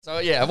So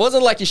yeah, it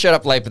wasn't like you showed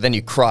up late, but then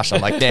you crush.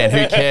 I'm like, Dan,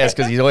 who cares?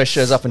 Because he always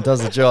shows up and does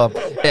the job.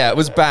 Yeah, it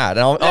was bad.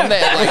 And I'm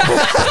there like,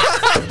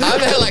 I'm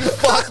there like,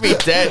 fuck me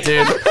dead,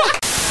 dude.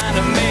 Trying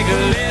to make a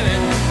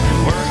living,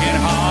 working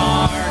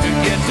hard to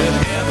get to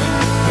heaven,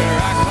 where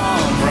I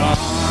come from.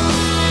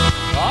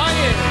 Oh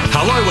yeah.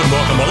 Hello and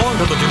welcome along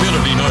to the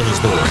Community Notice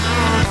Board.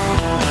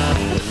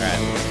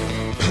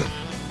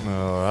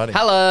 Alrighty.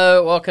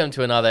 Hello, welcome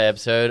to another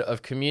episode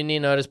of Community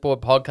Notice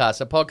Board Podcast,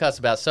 a podcast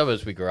about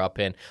suburbs we grew up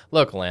in,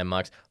 local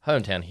landmarks,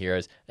 hometown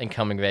heroes, and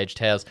coming-of-age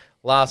tales.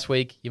 Last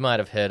week, you might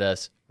have heard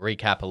us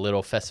recap a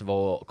little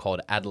festival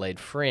called Adelaide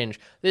Fringe.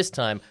 This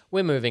time,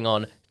 we're moving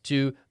on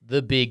to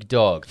the Big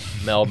Dog,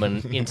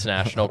 Melbourne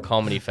International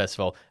Comedy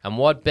Festival. And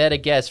what better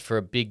guest for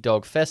a Big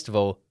Dog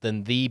festival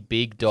than the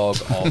Big Dog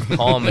of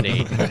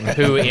comedy,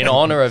 who, in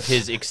honor of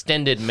his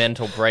extended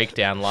mental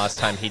breakdown last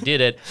time he did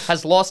it,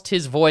 has lost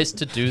his voice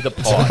to do the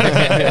pod.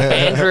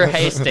 Andrew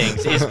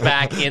Hastings is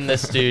back in the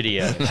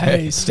studio.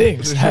 Hey,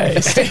 Stings.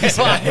 Hey, Stings.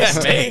 Hey,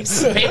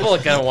 Stings. People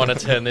are going to want to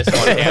turn this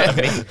one down a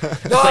bit.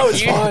 No,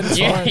 it's fine. It's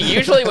fine.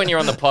 Usually when you're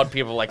on the pod,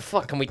 people are like,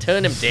 fuck, can we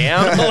turn him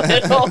down a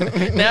little?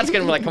 Now it's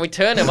going to be like, can we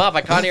turn him up?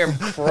 I can't hear him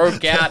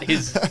croak out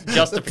his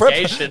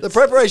justifications. The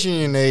preparation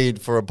you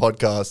need for a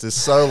podcast is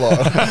so long.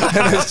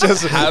 And it's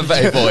just Have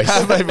a voice.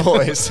 Have a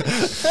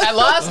voice. And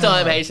last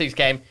time Hastings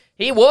came,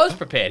 he was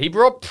prepared. He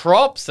brought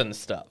props and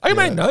stuff. I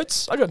made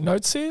notes. I got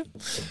notes here.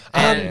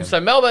 So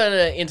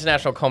Melbourne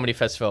International Comedy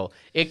Festival,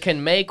 it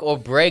can make or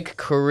break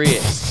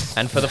careers.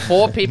 And for the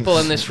four people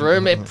in this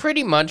room, it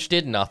pretty much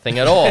did nothing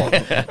at all.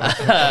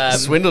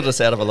 Swindled us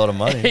out of a lot of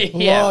money.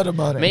 Lot of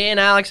money. Me and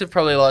Alex have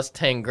probably lost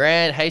 10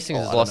 grand. Hastings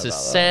has lost his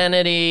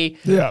sanity.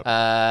 Yeah.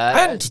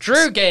 And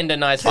Drew gained a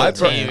nice little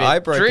TV. I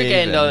broke Drew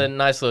gained a even.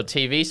 nice little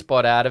TV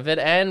spot out of it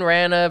and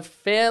ran a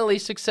fairly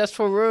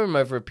successful room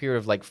over a period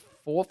of like 4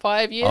 or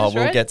 5 years. Oh,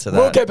 we'll right? get to that.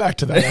 We'll get back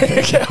to that. I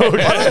think.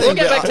 We'll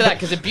get back to that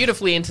because it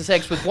beautifully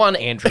intersects with one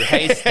Andrew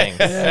Hastings.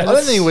 I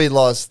don't think we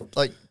lost,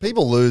 like,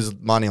 people lose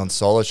money on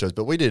solo shows,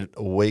 but we did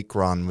a week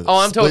run with Oh,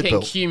 I'm split talking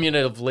bill.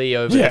 cumulatively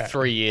over Yeah. the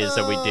 3 years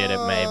that we did it,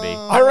 maybe.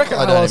 I reckon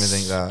I don't lost even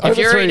think that. over If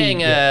you're 3,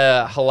 eating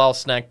a halal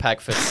snack pack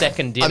for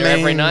second dinner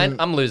every mean- night,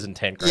 I'm losing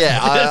 10 grand. Yeah,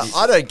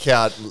 I don't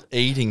count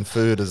eating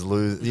food as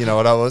lose. You know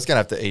what? I was going to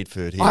have to eat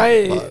food here.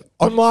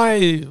 on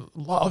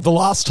the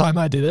last time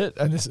I did it,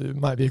 and this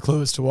might be a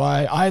clue as to why,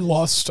 I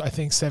lost, I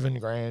think, 7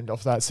 grand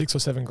off that, 6 or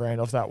 7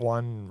 grand off that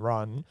one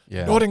run.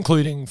 Yeah. Not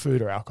including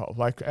food or alcohol,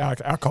 like our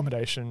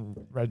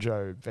accommodation,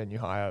 rego, venue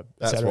hire, et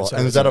That's cetera, et what. cetera,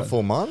 And et is that a cetera.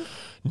 full month?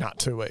 Not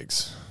 2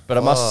 weeks. But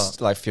it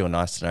must like feel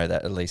nice to know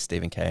that at least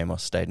Stephen K.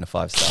 Amos stayed in a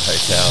 5-star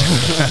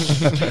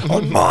hotel.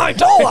 On my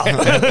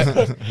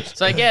dollar.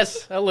 So I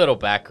guess a little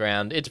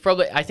background. It's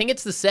probably, I think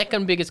it's the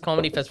second biggest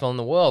comedy festival in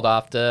the world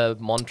after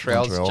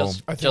Montreal's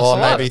just or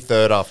started. maybe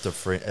third after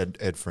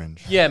Ed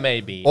Fringe. Yeah,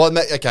 maybe. Or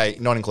okay,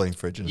 not including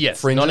Fringes. Yes,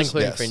 Fringes? not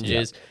including Yes.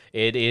 fringes.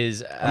 It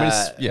is. I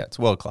mean, it's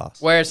world class.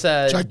 Whereas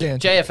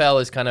Gigantic.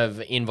 JFL is kind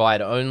of invite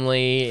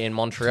only in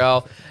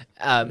Montreal.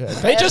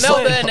 They just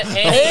Melbourne, let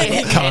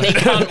any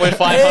cunt with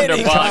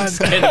 $500 bucks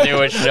can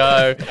do a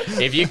show.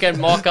 If you can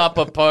mock up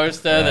a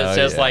poster that's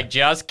just like,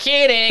 just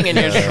kidding, and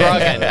you're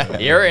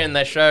shrugging, you're in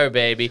the show,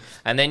 baby.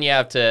 And then you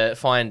have to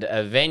find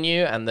a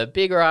venue, and the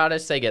bigger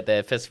artists, they get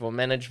their festival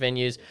managed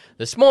venues.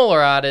 The smaller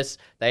artists,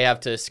 they have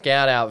to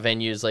scout out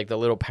venues like the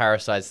little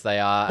parasites they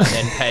are, and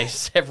then pay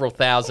several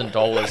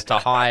 $1,000s to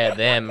hire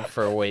them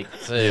for a week,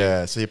 too.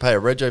 Yeah, so you pay a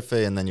rego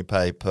fee and then you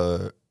pay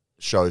per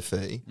show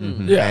fee.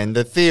 Yeah. And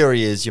the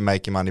theory is you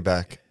make your money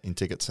back in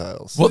ticket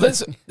sales. Well,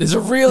 there's a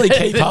really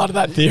key part of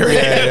that theory.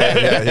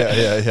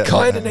 yeah.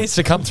 Kind of needs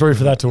to come through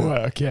for that to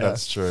work. Yeah.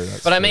 That's true.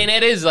 But I mean,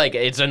 it is like,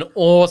 it's an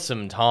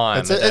awesome time.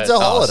 it's a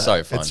holiday.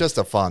 so fun. It's just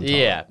a fun time.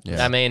 Yeah.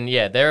 I mean,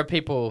 there are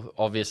people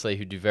obviously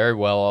who do very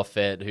well off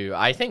it. Who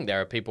I think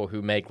there are people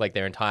who make like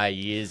their entire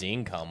year's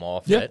income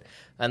off Yeah. it,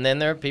 and then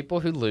there are people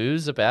who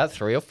lose about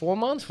 3 or 4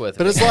 months worth.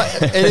 But of it's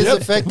like it is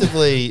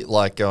effectively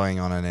like going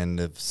on an end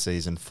of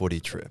season footy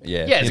trip.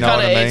 Yeah. yeah, it's you know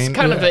kind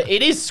of what I mean?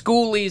 it is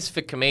schoolies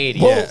for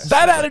comedians. Well, Yes,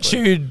 that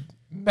attitude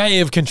may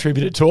have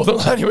contributed to all the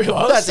money we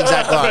lost. That's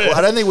exactly right.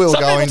 I don't think we were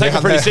Some going people take down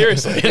it pretty there.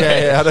 seriously.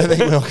 Yeah, I don't think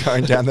we were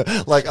going down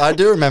there. Like, I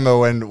do remember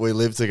when we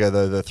lived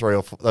together, the 3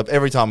 or 4, like,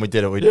 every time we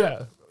did it,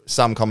 Yeah.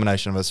 some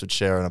combination of us would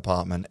share an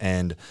apartment,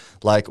 and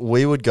like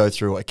we would go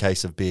through a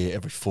case of beer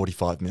every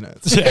 45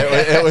 minutes.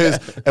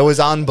 It was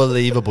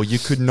unbelievable. You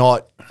could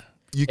not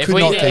keep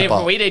If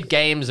up. we did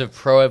games of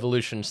Pro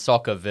Evolution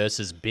Soccer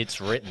versus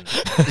Bits Written,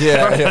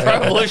 Yeah. Pro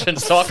Evolution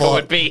Soccer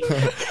would be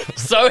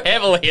so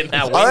heavily in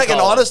that. I reckon, win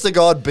column. honest to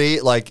God,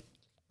 beer like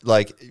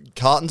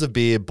cartons of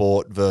beer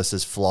bought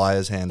versus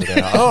flyers handed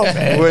out. Oh,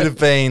 man. Would have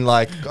been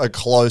like a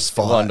close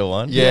fight.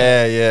 1-to-1.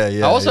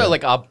 Yeah. Also, yeah.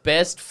 like our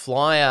best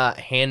flyer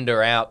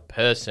hander out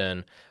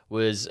person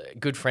was a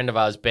good friend of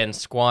ours, Ben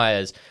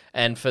Squires,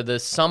 and for the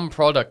some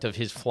product of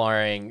his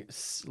flyering,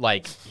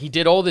 like he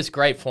did all this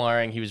great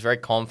flyering, he was very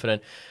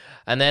confident.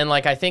 And then,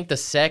 like, I think the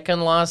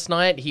second last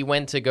night, he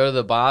went to go to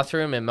the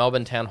bathroom in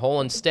Melbourne Town Hall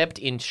and stepped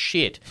in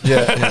shit.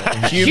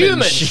 Yeah.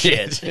 Human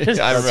shit.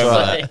 I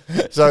remember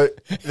that. So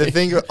the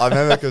thing I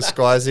remember, because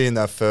Squizzy in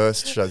the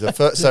first show,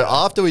 so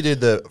after we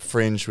did the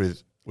Fringe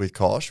with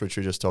Kosh, which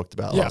we just talked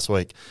about last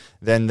week,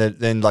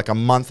 then like a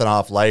month and a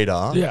half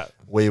later,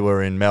 we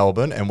were in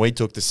Melbourne and we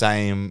took the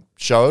same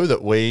show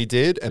that we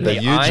did, and but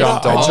you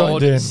jumped on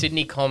joined in.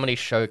 Sydney Comedy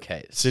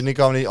Showcase. Sydney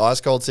Comedy, Ice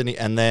Cold Sydney,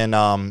 and then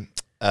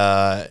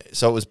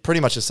so it was pretty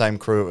much the same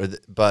crew,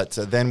 but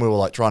then we were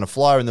like trying to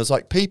fly, and there was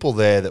like people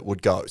there that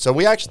would go. So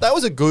we had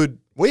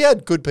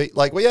good people.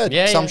 Like we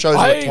had some shows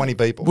with like 20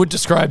 people. Would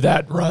describe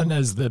that run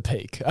as the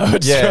peak. I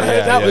would Yeah, describe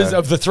yeah, that yeah. was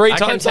of the 3 I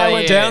can times I tell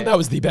went you, down. That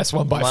was the best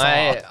one by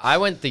far. I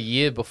went the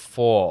year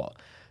before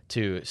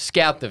to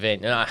scout the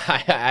venue.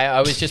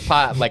 I was just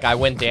part, like, I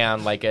went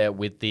down like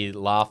with the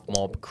Laugh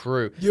Mob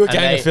crew. You were And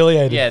gang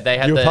affiliated. Yeah, they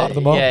had You were part of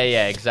the mob.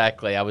 Yeah,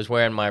 exactly. I was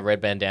wearing my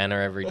red bandana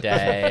every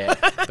day.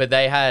 But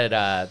they had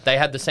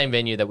the same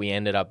venue that we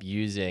ended up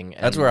using.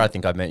 That's where I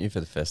think I met you for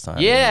the first time.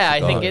 Yeah,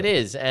 I forgot. think it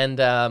is. And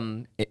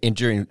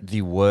During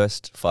the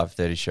worst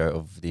 5:30 show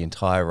of the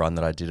entire run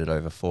that I did it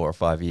over 4 or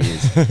 5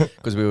 years,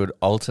 because we would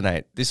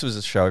alternate. This was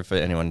a show for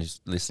anyone who's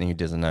listening who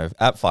doesn't know,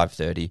 at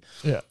 5:30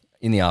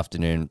 in the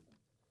afternoon.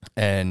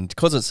 And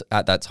because it's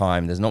at that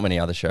time, there's not many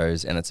other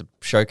shows, and it's a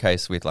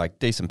showcase with like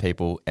decent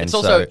people. And it's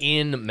also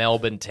in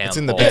Melbourne Town It's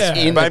in the Hall. best,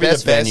 In the maybe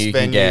best the best venue you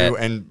can get.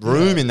 and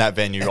room in that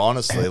venue.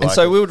 Honestly, And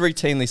so we would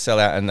routinely sell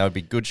out, and there would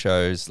be good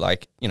shows,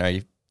 like, you know,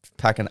 you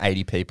pack an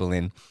 80 people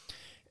in,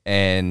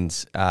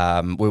 and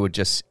we would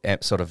just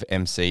sort of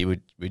MC.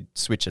 We'd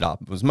switch it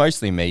up. It was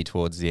mostly me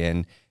towards the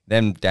end,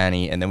 then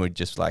Danny, and then we'd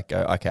just like go,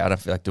 okay, I don't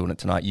feel like doing it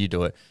tonight, you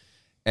do it.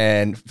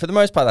 And for the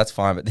most part, that's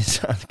fine. But this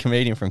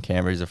comedian from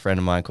Canberra is a friend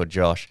of mine called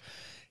Josh.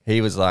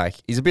 He was like,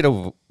 he's a bit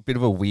of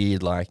a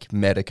weird, like,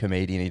 meta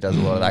comedian. He does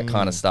a lot of that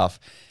kind of stuff.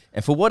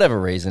 And for whatever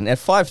reason, at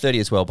 5:30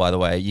 as well, by the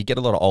way, you get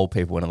a lot of old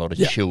people and a lot of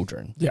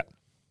children. Yeah.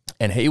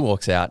 And he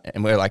walks out,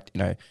 and we're like, you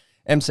know,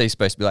 MC's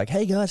supposed to be like,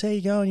 hey guys, how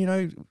you going? You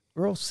know,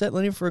 we're all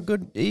settling in for a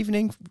good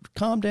evening.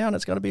 Calm down,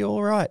 it's going to be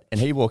all right.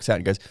 And he walks out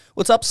and goes,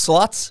 what's up,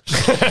 sluts?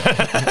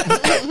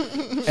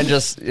 And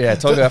just,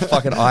 talking about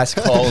fucking ice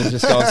cold,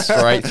 just going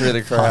straight through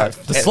the crowd.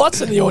 The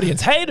sluts in the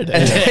audience hated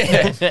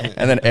it.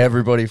 And then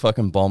everybody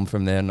fucking bombed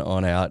from then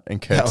on out.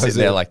 And Kurt's sitting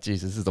there like,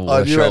 Jesus, this is the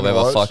worst you show I've ever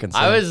ever watched? fucking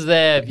seen. I was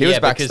there, He was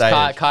because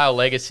backstage. Kyle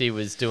Legacy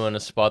was doing a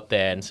spot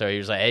there, and so he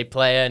was like, "Hey,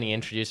 player," and he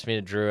introduced me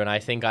to Drew, and I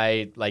think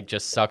I like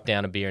just sucked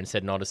down a beer and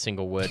said not a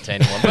single word to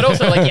anyone. But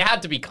also, like, you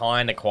had to be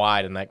kind of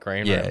quiet in that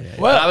green room. Yeah.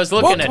 Well, I was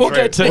looking at we'll Drew.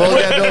 get to we'll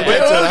get to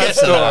that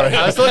story.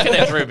 I was looking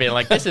at Drew, being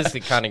like, "This is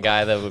the kind of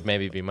guy that would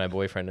maybe be my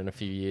boyfriend in a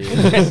few years."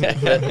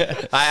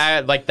 But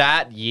I like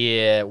that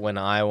year when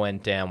I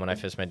went down when I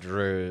first met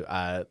Drew.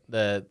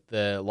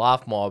 The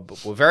Laugh Mob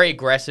were very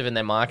aggressive in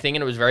their marketing,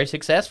 and it was very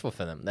successful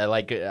for them. They're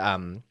like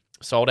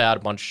sold out a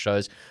bunch of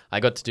shows. I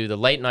got to do the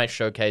late night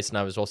showcase, and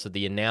I was also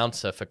the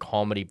announcer for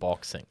Comedy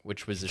Boxing,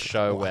 which was a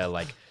show where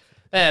like.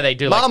 Yeah, they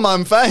do like. Mum,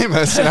 I'm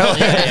famous. You know?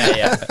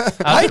 Yeah.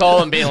 I was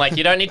calling being like,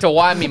 you don't need to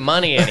wire me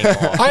money anymore.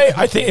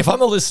 I think if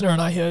I'm a listener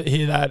and I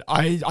hear that,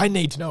 I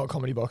need to know what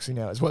comedy boxing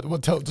now is.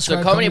 Describe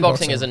So comedy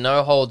boxing is a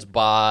no holds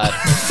barred.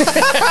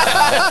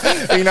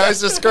 He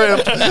knows the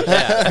script.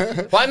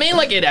 Well, I mean,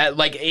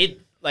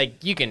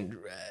 like you can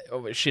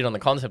shit on the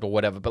concept or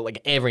whatever, but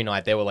like every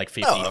night there were like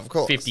 50, Oh, of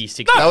course. 50,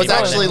 60 That was people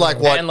actually in there. like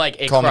what and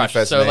like it Comedy crushed.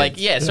 Fest So like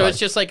needs. so it's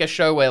just like a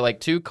show where like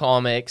two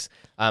comics,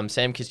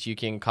 Sam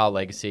Kistuki and Carl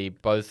Legacy,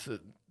 both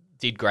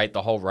did great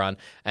the whole run,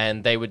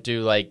 and they would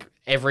do like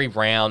every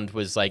round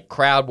was like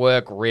crowd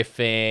work,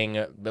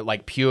 riffing, but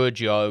like pure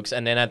jokes,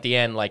 and then at the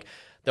end like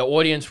the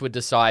audience would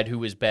decide who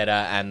was better,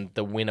 and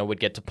the winner would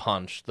get to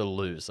punch the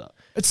loser.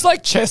 It's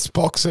like chess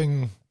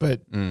boxing,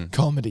 but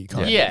comedy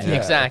kind of. Yeah,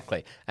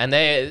 exactly. And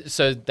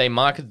they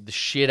marketed the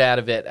shit out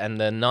of it. And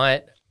the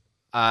night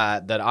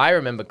that I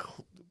remember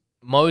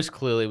most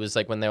clearly was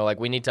like when they were like,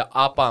 we need to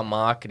up our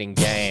marketing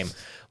game.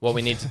 What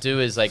we need to do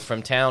is like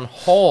from Town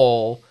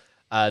Hall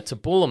to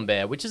Bull and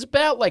Bear, which is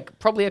about like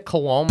probably a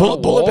kilometer.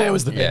 Bullet Bear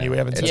was the venue we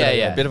haven't It's said.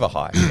 Yeah. a bit of a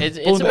hike. It's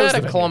Bull and Bear was about the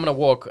a venue. kilometer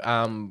walk.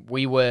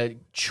 We were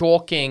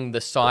chalking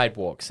the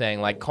sidewalk,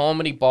 saying like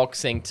comedy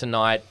boxing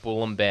tonight,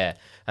 Bull and Bear.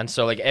 And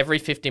so like every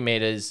 50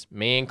 meters,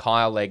 me and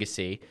Kyle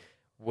Legacy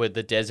were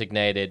the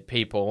designated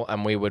people,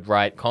 and we would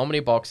write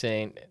comedy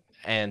boxing.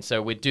 And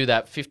so we'd do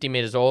that 50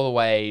 meters all the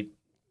way,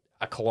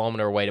 a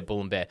kilometer away to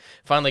Bull and Bear.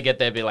 Finally get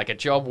there, be like, a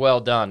job well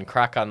done,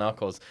 crack our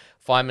knuckles.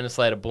 5 minutes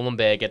later, Bull and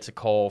Bear gets a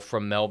call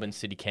from Melbourne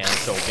City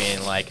Council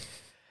being like,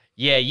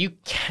 yeah, you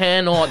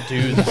cannot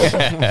do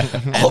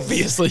that.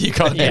 Obviously, you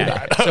can't do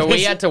that. So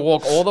we had to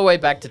walk all the way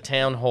back to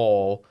Town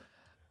Hall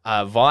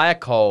via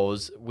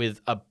Coles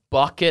with a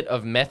bucket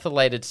of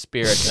methylated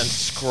spirits and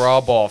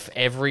scrub off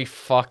every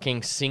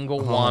fucking single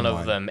one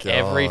of them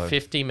every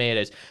 50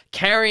 meters,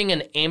 carrying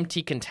an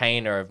empty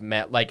container of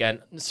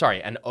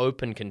an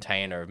open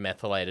container of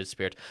methylated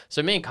spirit.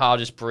 So me and Carl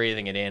just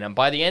breathing it in, and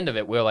by the end of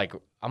it, we were like,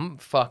 I'm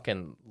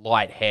fucking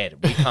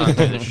lightheaded. We can't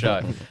do the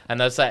show. And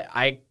that's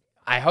like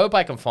I hope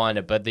I can find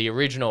it, but the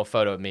original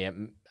photo of me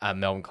at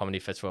Melbourne Comedy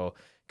Festival,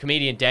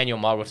 comedian Daniel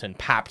Muggleton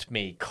papped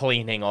me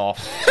cleaning off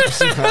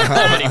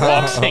comedy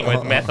boxing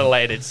with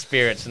methylated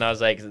spirits, and I was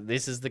like,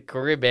 "This is the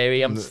career,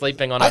 baby. I'm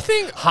sleeping on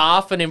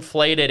half an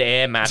inflated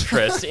air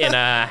mattress in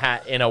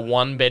a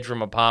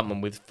one-bedroom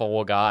apartment with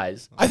 4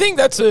 guys." I think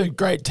that's a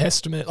great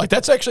testament. Like,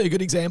 that's actually a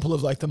good example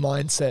of like the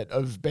mindset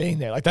of being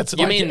there. Like, that's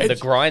You mean the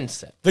grind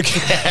set?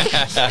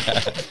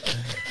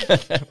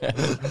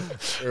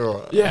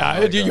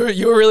 Yeah,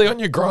 you were really on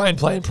your grind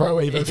playing Pro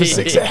Evo for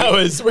 6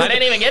 hours. I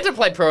didn't even get to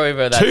play Pro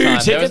Evo that 2 time. There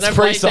was tickets no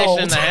pre-sold.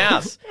 PlayStation in the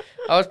house.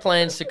 I was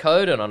playing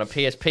Suikoden on a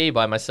PSP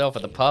by myself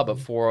at the pub at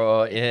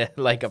 4 in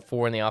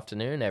the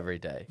afternoon every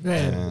day.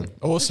 Man,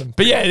 awesome.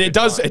 But yeah, it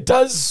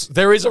does.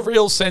 There is a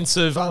real sense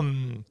of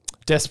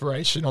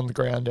desperation on the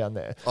ground down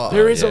there.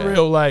 There is a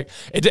real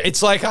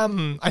it's like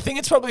I think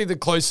it's probably the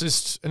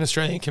closest an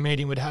Australian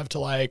comedian would have to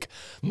like,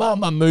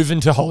 Mum, I'm moving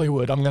to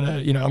Hollywood. I'm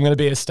gonna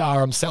be a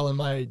star. I'm selling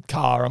my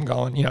car. I'm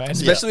going, and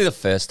Especially the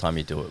first time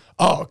you do it.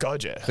 oh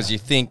god, yeah. Because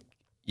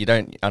you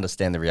don't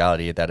understand the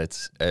reality that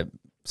it's a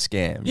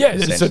scam. Yeah,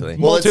 it's essentially. a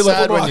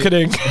multi-level when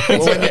marketing.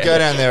 when you go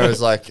down there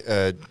as like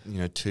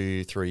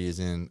 2-3 years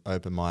in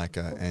open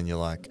micer and you're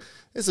like,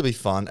 this will be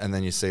fun, and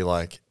then you see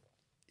like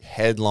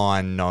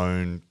headline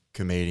known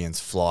comedians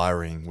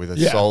flyering with a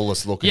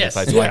soulless look in Yes.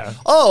 their face. Yeah. Like,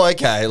 oh,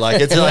 okay. Like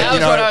it's like, That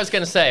was what I was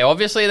going to say.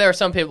 Obviously, there are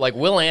some people like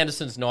Will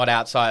Anderson's not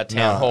outside of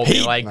town hall.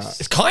 He Like,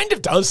 it kind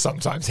of does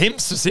sometimes. Him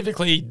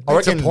specifically I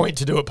makes a reckon- point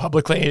to do it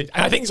publicly.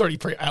 And I think he's already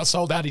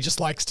sold out. He just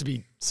likes to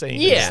be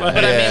seen. yeah, It's like-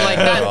 but I mean, like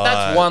that's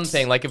right. one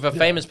thing. Like if a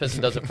famous person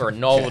does it for a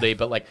novelty,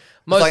 but like It's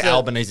most like of,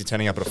 Albanese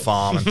turning up at a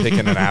farm and picking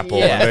an apple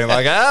Yeah. and being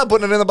like,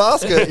 putting it in the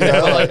basket. You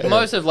know? like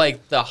most of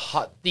like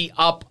the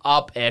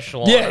up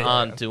echelon Yeah.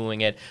 aren't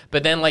doing it,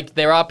 but then like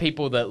there are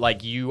people that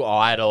like you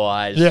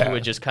idolize Yeah. who are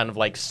just kind of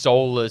like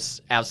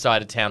soulless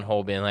outside of town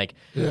hall, being like,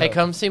 "Hey,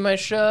 come see my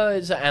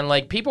shows," and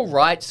like people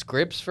write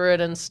scripts for it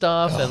and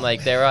stuff, and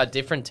like there are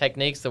different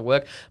techniques that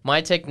work. My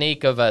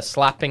technique of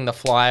slapping the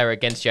flyer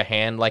against your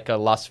hand like a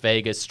Las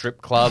Vegas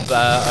strip club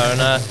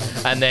owner,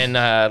 and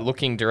then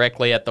looking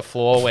directly at the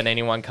floor when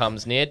anyone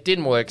comes near,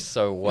 didn't work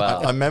so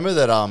well. I remember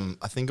that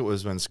I think it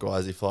was when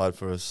Squizzy flied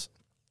for us,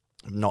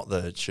 not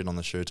the shit on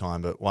the shoe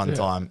time, but one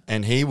time,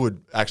 and he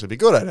would actually be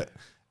good at it.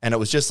 And it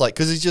was just like,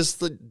 because he's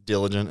just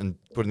diligent and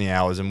put in the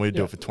hours, and we'd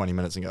do it for 20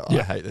 minutes and go,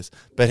 I hate this.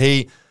 But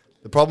the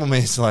problem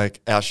is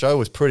like our show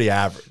was pretty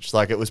average.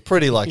 Like it was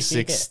pretty like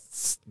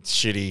 6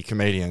 shitty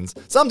comedians.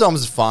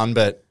 Sometimes it's fun,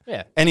 but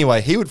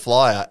anyway, he would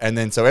fly out. And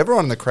then so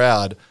everyone in the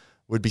crowd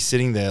would be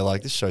sitting there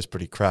like, this show's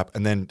pretty crap.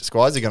 And then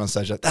Squizzy got on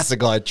stage like, that's the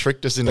guy who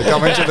tricked us into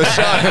coming to the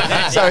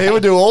show. So he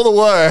would do all the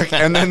work,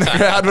 and then the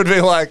crowd would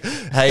be like,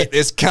 hate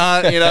this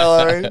cunt, you know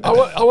what I mean?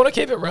 I want to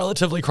keep it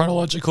relatively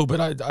chronological,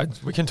 but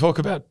we can talk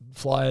about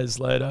flyers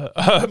later.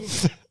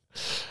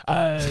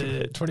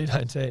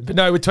 2019. But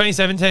no, with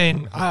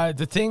 2017,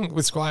 the thing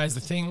with Squires,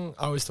 the thing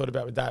I always thought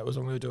about with that was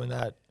when we were doing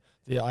that,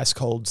 the Ice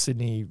Cold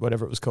Sydney,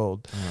 whatever it was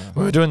called.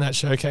 When we were doing that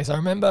showcase, I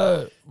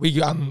remember we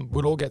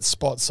would all get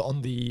spots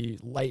on the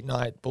late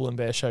night Bull and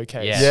Bear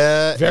showcase.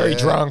 Yeah. Very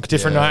drunk,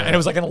 different night. And it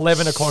was like an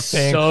 11 o'clock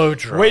thing. So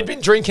drunk. We'd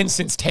been drinking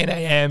since 10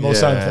 a.m. or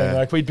something.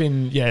 Like we'd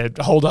been,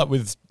 holed up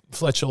with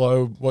Fletcher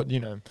Lowe,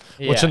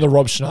 watching the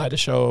Rob Schneider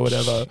show or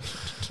whatever.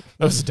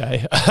 That was a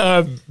day.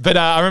 But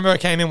I remember I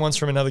came in once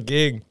from another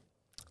gig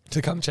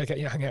to come check out,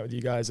 hang out with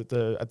you guys at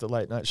the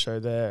late night show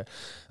there.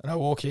 And I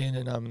walk in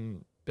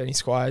and Benny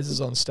Squires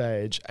is on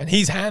stage and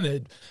he's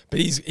hammered, but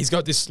he's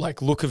got this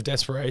like look of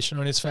desperation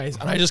on his face.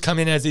 And I just come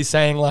in as he's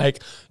saying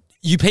like,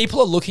 you people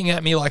are looking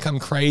at me like I'm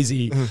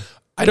crazy.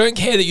 I don't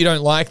care that you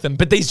don't like them,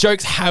 but these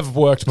jokes have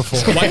worked before.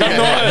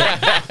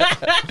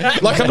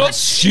 Like I'm not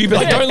stupid.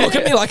 Like don't look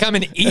at me like I'm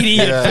an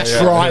idiot for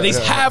trying. These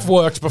have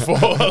worked before.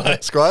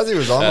 Squizzy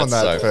was on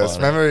that so first.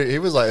 funny. Remember, he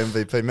was like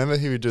MVP. Remember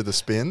he would do the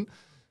spin?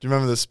 Do you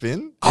remember the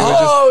spin?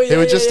 He He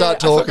would just start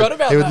I talking. forgot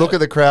about He would that. look at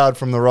the crowd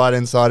from the right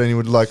hand side, and he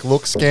would like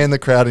scan the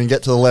crowd, and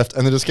get to the left,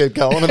 and then just keep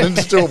going, and then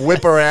just do a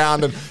whip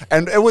around,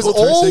 and it was Full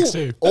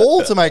 360.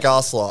 all to make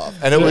us laugh,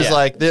 and it was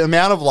like the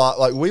amount of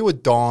like we were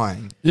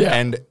dying, Yeah.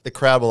 and the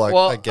crowd were like,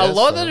 Well, I guess a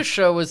lot so. of the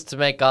show was to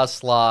make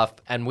us laugh,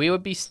 and we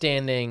would be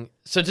standing.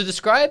 So to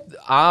describe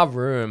our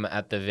room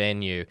at the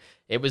venue,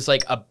 it was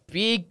like a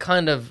big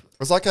kind of. It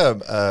was like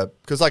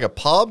a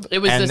pub It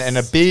was and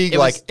a big it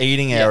like was-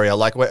 eating area,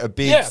 like where a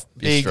big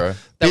Bistro.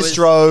 That was-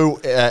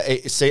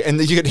 bistro,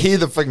 and you could hear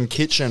the fucking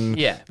kitchen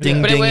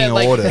ding but it dinging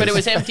was, orders. But it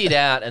was emptied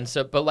out, and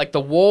so but like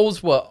the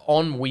walls were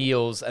on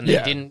wheels, and they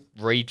Yeah. didn't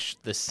reach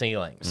the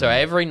ceiling. So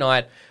every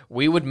night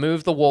we would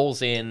move the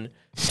walls in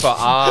for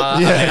our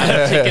amount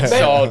of tickets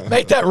sold.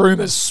 Make that room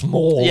as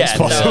small Yeah, as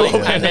possible.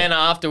 totally. And then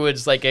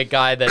afterwards, like a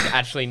guy that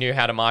actually knew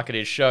how to market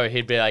his show,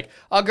 he'd be like,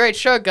 "Oh, great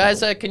show,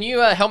 guys! Can you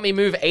help me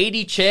move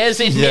 80 chairs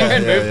in here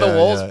and move the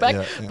walls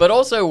back?" But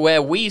also,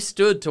 where we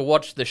stood to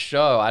watch the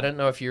show, I don't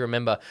know if you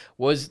remember,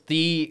 was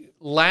the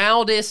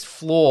loudest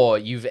floor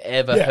you've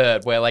ever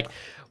heard. Where like.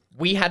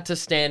 We had to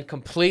stand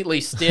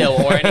completely still,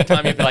 or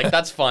anytime you'd be like,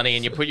 "That's funny,"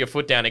 and you put your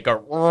foot down, it go.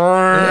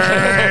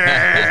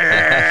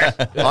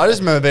 I just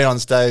remember being on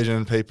stage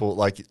and people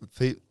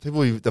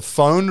the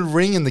phone would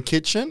ring in the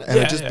kitchen and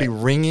it'd just be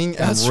ringing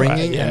and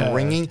ringing and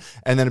ringing,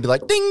 and then it'd be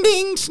like ding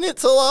ding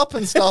schnitzel up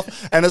and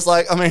stuff. And it's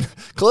like, I mean,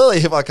 clearly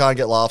if I can't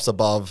get laughs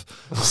above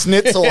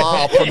schnitzel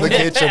up from the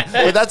kitchen,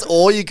 but that's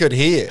all you could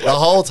hear the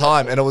whole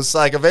time. And it was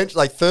like eventually,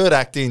 like third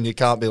act in, you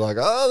can't be like,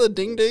 oh, the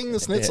ding ding, the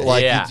schnitzel.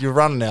 You're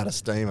running out of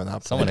steam at that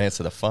point. Someone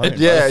answer the phone.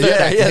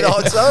 Yeah. No,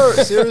 so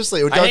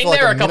seriously, it would go I think for like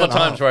there were a minute couple and a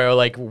half. times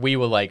where we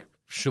were like,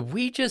 should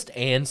we just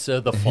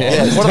answer the phone?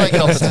 Yeah, what do they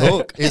come to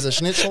talk? Is a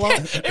schnitzel up?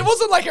 It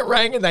wasn't like it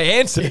rang and they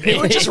answered.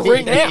 It would just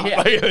ring out.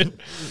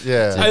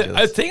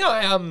 Yeah. A thing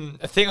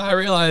I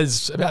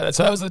realized about that.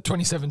 So that was the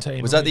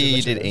 2017. Was that the year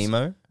you did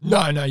emo?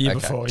 No, year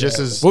before. Just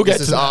yeah. as we'll get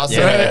this to is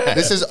that. us.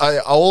 This is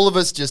all of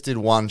us just did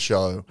one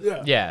show.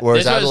 Yeah.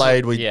 Whereas This was-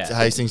 Adelaide,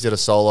 Hastings did a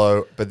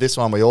solo, but this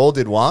one we all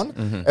did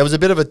one. It was a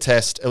bit of a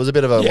test. It was a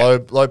bit of a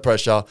low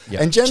pressure,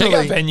 and Check out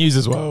generally, venues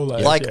as well.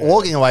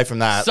 walking away from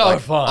that, So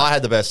fun. I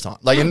had the best time.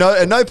 Like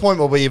at no point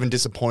were we even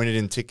disappointed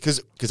in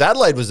because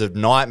Adelaide was a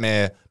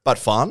nightmare but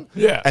fun.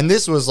 Yeah. And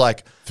this was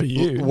like For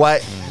you.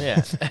 Wait.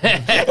 Yeah.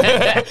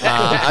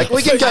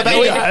 We can go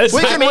back.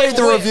 We can read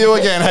the review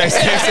again,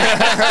 Hastings.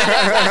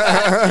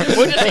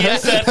 We'll just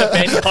insert the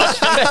Ben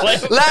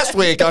Koch. Last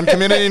week on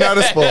Community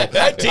Notice Board.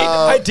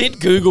 I did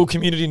Google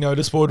community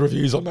notice board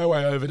reviews on my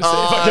way over to see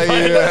if I could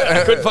find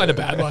I couldn't find a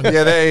bad one.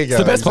 Yeah, there you go.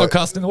 It's the best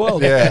podcast in the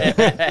world.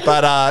 Yeah,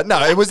 but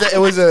no, it was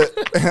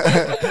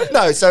a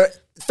no. So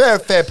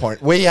fair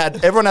point.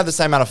 Everyone had the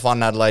same amount of fun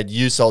in Adelaide.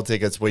 You sold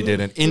tickets, we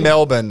didn't. In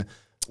Melbourne,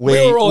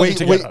 We were all in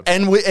together.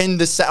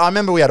 I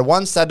remember we had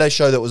one Saturday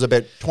show that was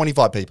about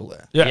 25 people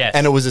there. Yeah. Yes.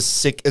 And it was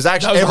actually was a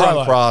everyone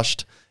highlight.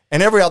 crushed,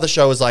 and every other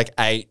show was like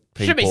 8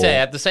 people. Should be said,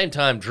 at the same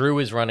time, Drew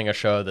is running a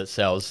show that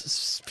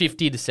sells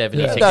 50 to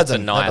 70 tickets a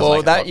Doesn't- night. Well,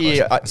 like that clockwork.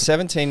 year,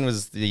 17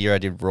 was the year I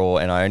did Raw,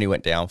 and I only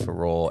went down for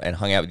Raw and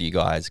hung out with you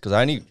guys because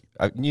I knew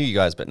you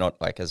guys, but not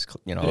like as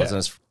I wasn't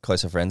as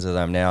close of friends as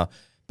I am now.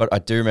 But I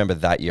do remember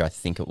that year. I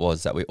think it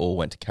was that we all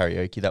went to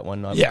karaoke that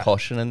one night Yeah. with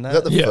Caution and Is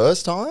that that. the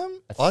first time?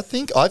 I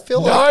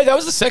feel No, like that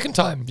was the second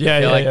time. Yeah,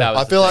 feel like that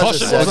was I feel like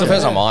Caution it's It was the second.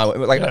 first time I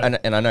went,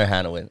 and I know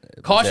Hannah went.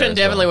 Caution there as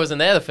definitely well. wasn't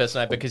there the first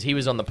night because he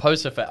was on the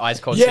poster for Ice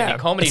Cold Yeah. Sydney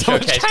Comedy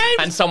Someone Showcase, came.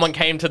 and someone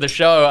came to the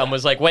show and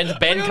was like, "When's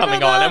Ben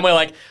coming on?" And we're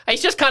like,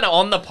 "He's just kind of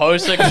on the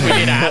poster because we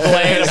did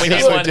Adelaide and we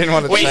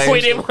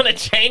didn't want to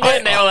change it."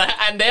 And they were like,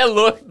 and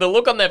the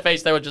look on their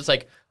face, they were just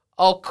like,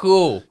 "Oh,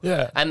 cool,"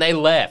 Yeah. and they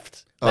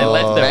left. They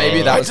left the Maybe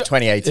venue. that was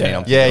 2018. Yeah.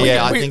 I'm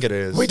Yeah, I We- think it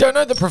is. We don't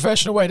know the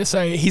professional way to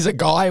say he's a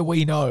guy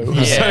we know.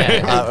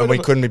 Yeah. And we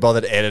couldn't be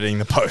bothered editing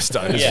the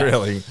poster. It's Yeah.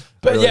 really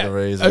But really yeah, the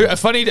reason. a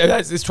funny.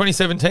 That's this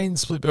 2017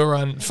 split bill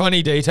run.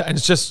 Funny detail, and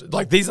it's just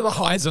like these are the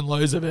highs and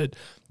lows of it.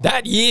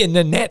 That year,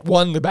 Nanette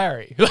won the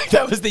Barry. Like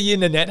that was the year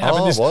Nanette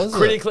having this was it?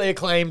 critically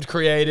accled,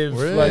 creative.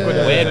 Like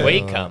whatever. Where'd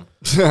we come?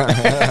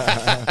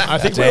 I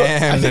think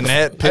Damn, the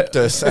net pipped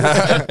us. It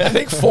I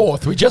think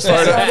fourth. We just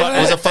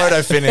was a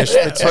photo finish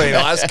between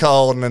Ice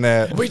Cold and the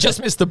net. we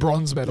just missed the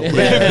bronze medal.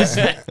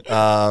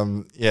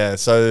 Yeah,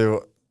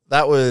 so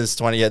that was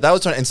 20. Yeah, that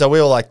was 20. And so we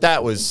were like,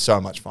 that was so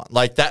much fun.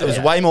 Like, that was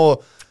way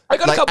more. I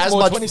got like, a couple as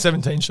more much-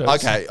 2017 shows.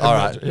 Okay, all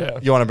right. Yeah.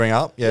 You want to bring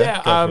up? Yeah.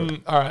 Yeah. go for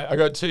it. All right. I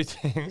got two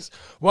things.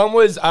 One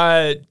was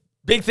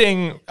big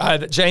thing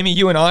that Jamie,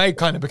 you and I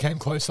kind of became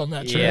close on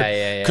that trip.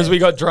 Yeah. Because we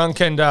got drunk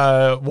and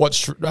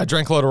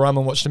drank a lot of rum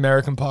and watched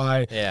American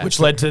Pie, Yeah. which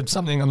led to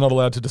something I'm not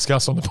allowed to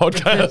discuss on the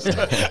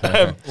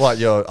podcast. What,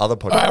 your other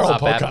podcast? Our old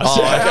bad. podcast.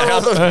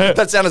 Oh,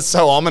 that sounded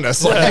so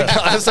ominous. Like,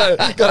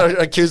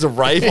 got accused of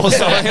rape or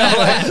something. I'm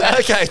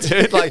like, okay,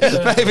 dude. Like,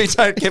 maybe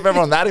don't give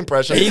everyone that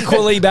impression.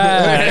 Equally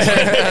bad.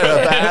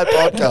 A bad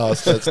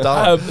podcast. It's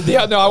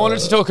done. I wanted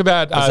to talk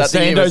about that the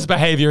year Sando's was-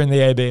 behavior in the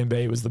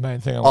Airbnb was the main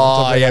thing I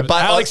wanted to talk yeah, about.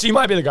 but- Alex, you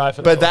might be the guy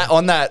for that. But that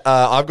on that,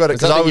 I've got it Was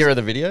because that I the was year of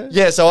the video?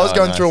 Yeah, so I was Oh,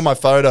 going nice. through all my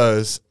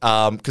photos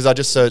because I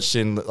just searched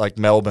in like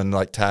Melbourne,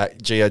 like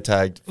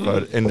geotagged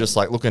photo, and just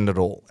like looking at it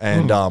all.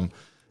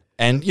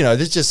 And you know,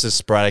 there's just a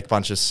sporadic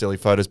bunch of silly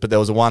photos, but there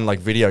was one like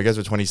video, it goes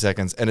for 20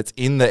 seconds, and it's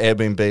in the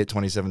Airbnb at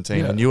 2017.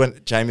 Yeah. And you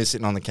and Jamie are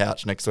sitting on the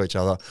couch next to each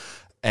other.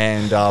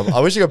 And I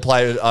wish you could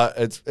play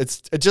it.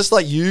 It's just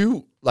like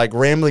you like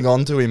rambling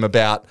on to him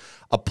about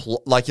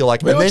like you're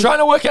like we and were then- trying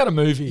to work out a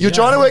movie. you're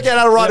trying to work out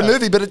how to write a Yeah.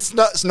 movie, but it's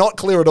not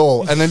clear at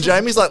all. And then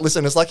Jamie's like,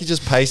 listen, it's like he's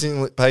just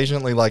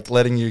patiently like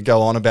letting you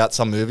go on about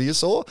some movie you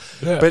saw.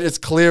 Yeah. But it's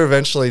clear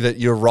eventually that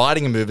you're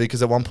writing a movie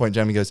because at one point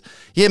Jamie goes,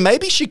 yeah,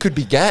 maybe she could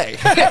be gay.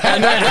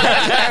 and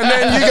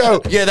then you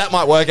go, yeah, that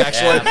might work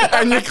actually.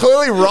 And you're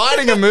clearly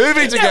writing a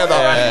movie together.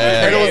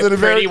 And it was in a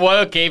Pretty very...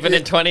 woke even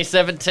in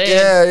 2017.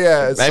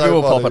 Yeah. It's Maybe so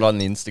we'll funny. pop it on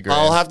the Instagram.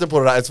 I'll have to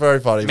put it out. It's very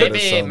funny. but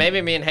it's,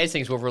 Maybe me and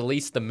Hastings will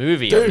release the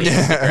movie. Dude.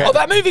 Oh,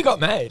 that movie got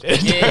made.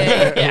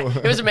 Yeah.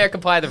 It was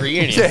American Pie: The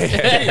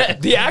Reunion.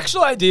 The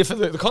actual idea for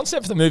the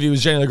concept for the movie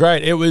was genuinely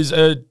great. It was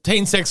a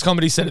teen sex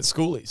comedy set at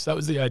schoolies. That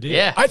was the idea.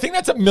 Yeah. I think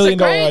that's $1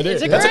 million idea.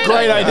 That's a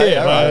great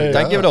idea.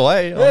 Don't give it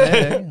away.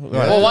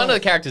 Well, one of the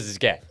characters is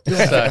gay.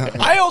 So.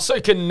 I also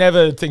can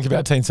never think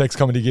about teen sex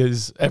comedy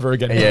gears ever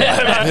again.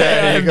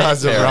 Yeah, you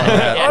guys are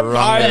wrong.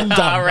 I'm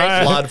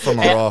done. Blood from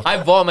a rock. I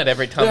vomit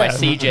every time I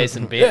see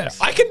Jason Biggs.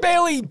 I can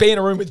barely be in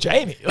a room with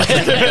Jamie.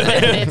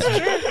 It's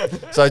true.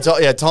 So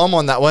Tom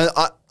on that one.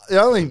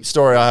 The only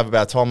story I have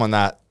about Tom on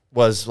that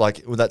was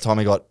like with that time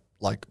he got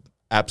like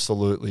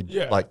absolutely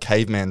like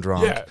caveman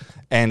drunk. Yeah.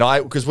 And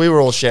because we were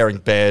all sharing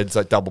beds,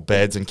 like double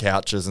beds and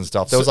couches and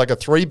stuff. There was like a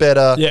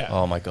 3-bedder. Yeah.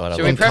 Oh my god,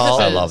 Should we preface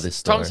I it? love this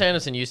story. Tom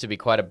Sanderson used to be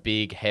quite a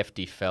big,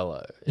 hefty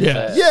fellow.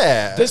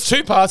 Yeah. There's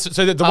 2 parts.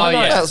 So the one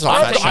That's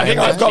not I think fashion,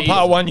 I've got man.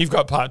 part 1, you've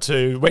got part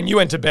 2. When you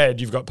went to bed,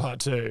 you've got part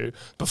 2.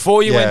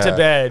 Before you went to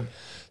bed,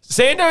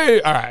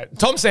 Sando, all right,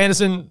 Tom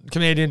Sanderson,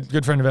 comedian,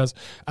 good friend of ours.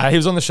 He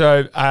was on the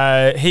show.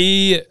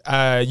 He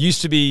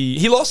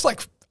lost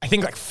I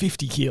think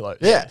 50 kilos.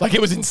 Yeah. Like it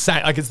was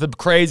insane. Like it's the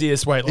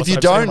craziest weight loss If you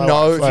I've seen don't in my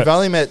know, life. if you've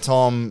only met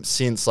Tom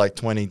since like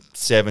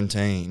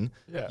 2017,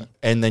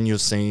 and then you'll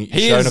see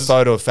shown a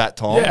photo of Fat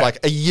Tom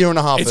like a year and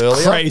a half It's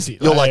earlier, crazy.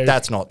 you're Like, like,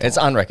 that's not Tom. It's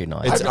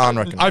unrecognized. It's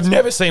unrecognizable. I've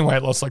never seen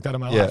weight loss like that in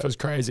my Yeah. life. It was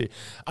crazy.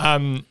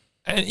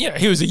 And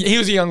he was a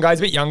young guy. He's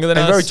a bit younger than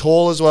And us. very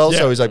tall as well, Yeah.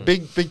 so he's like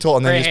big tall,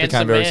 and then Very he just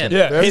became handsome very man.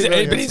 Yeah, Very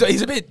but handsome.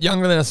 he's a bit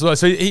younger than us as well.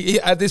 So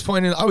he at this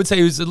point, I would say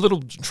he was a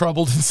little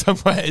troubled in some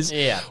ways.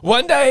 Yeah.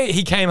 One day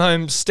he came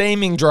home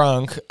steaming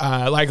drunk,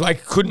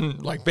 like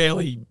couldn't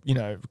barely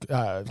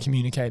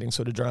communicating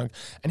sort of drunk,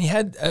 and he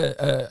had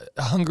a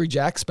Hungry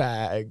Jack's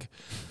bag.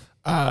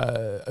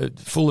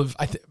 Full of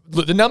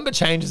look, the number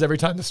changes every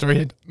time the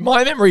story.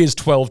 My memory is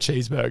 12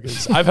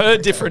 cheeseburgers. I've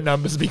heard different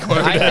numbers be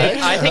quoted.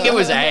 I think it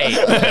was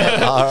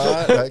A. All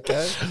right,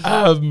 okay.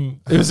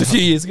 It was a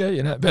few years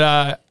ago,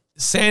 but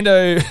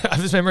Sando, I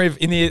have this memory of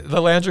in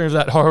the lounge room of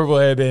that horrible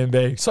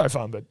Airbnb. So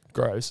fun, but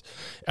gross.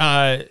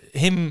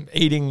 Him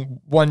eating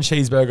one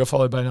cheeseburger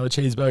followed by another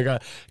cheeseburger,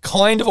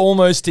 kind of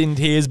almost in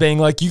tears, being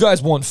like, "You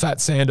guys want Fat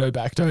Sando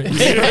back, don't you?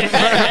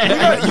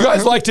 you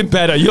guys liked him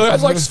better. You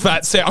guys liked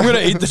Fat Sando. I'm gonna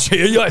eat the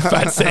cheese. You like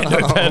Fat Sando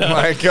better." Oh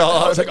my I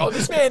god! was like, "Oh,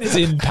 this man is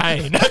in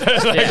pain." He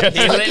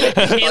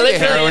a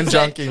heroin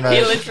junkie, mate.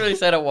 He literally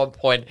said at one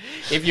point,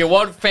 "If you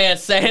want Fat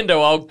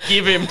Sando, I'll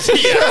give him to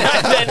you."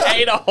 And then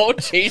ate a whole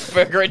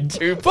cheeseburger in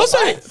 2 bites. Also,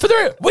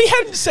 we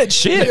hadn't said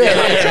shit. We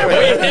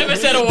never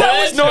said a word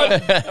That was not.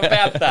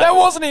 about that. That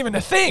wasn't even a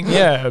thing.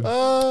 Yeah.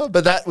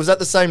 But was that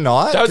the same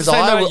night? That was the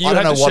same night. You I don't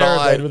had know to what share a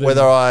bed with him.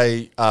 whether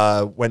I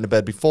went to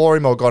bed before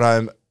him or got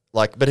home.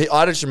 I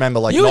just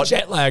remember You were not.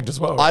 jet lagged as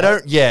well. I right?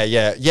 don't.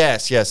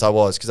 Yes, I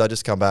was because I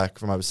just come back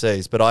from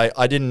overseas. But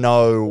I didn't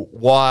know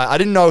why. I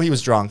didn't know he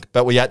was drunk.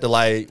 But we had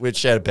to we'd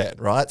shared a bed,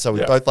 right? So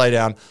we both lay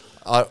down.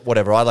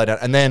 Whatever. I lay down,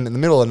 and then in the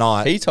middle of the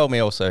night, He told me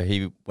also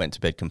he went to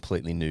bed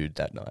completely nude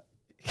that night.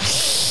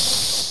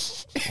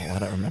 I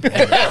don't remember.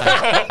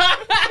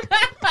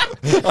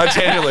 I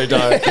genuinely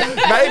don't.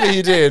 Maybe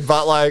he did,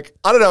 but I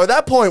don't know. At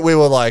that point, we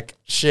were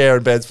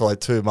sharing beds for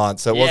 2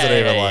 months, so it wasn't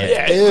even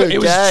it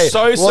was gay.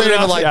 so It wasn't soon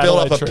even after the build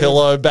up Adelaide a trip.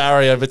 pillow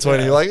barrier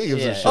between you. Who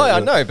gives a shit? Oh, I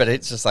know, but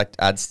it's just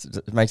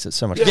it makes it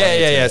so much.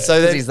 Yeah.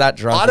 So then, he's that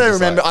drunk. I don't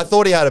remember. I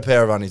thought he had a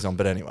pair of undies on,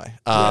 but anyway,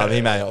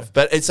 he may have.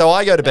 But so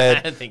I go to I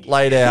don't bed, think he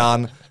lay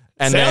down,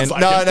 and then Sounds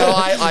like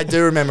it. I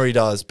do remember he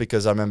does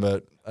because I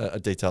remember a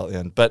detail at the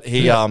end. But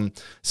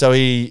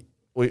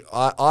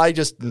I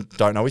just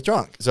don't know he's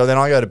drunk. So then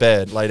I go to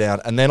bed, lay down,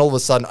 and then all of a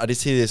sudden I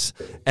just hear this,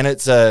 and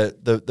it's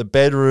the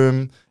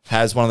bedroom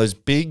has one of those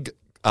big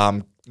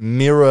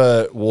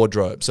mirror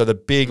wardrobes. So the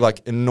big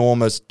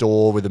enormous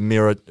door with a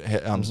mirror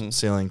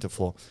ceiling to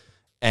floor,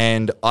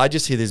 and I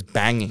just hear this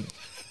banging.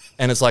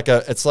 And it's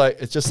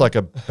just like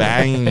a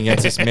banging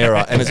against this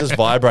mirror, and it's just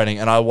vibrating.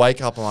 And I wake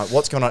up, I'm like,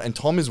 "What's going on?" And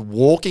Tom is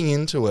walking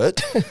into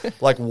it,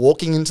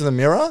 walking into the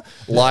mirror,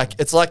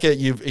 it's like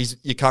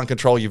you can't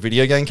control your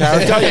video game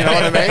character. You know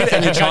what I mean?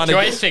 And you're trying to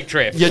joystick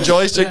drift. your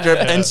joystick drip,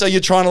 and so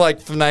you're trying to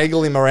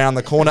finagle him around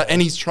the corner,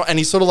 and he's sort of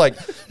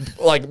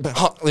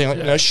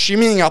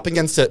shimmying up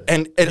against it,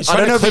 and I trying don't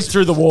to know if clip he's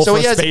through the wall for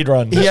a speed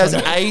run. He has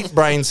 8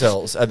 brain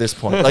cells at this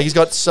point. He's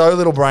got so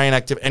little brain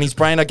active, and his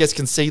brain, I guess,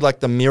 can see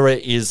the mirror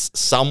is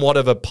somewhat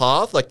of a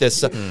path.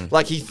 There's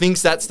he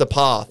thinks that's the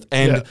path,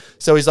 and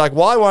so he's like,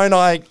 "Why won't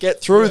I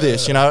get through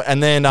this?"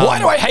 And then Why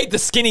do I hate the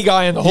skinny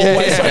guy in the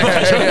hallway so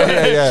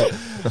much?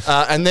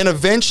 And then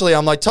eventually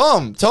I'm like,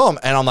 Tom,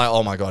 and I'm like,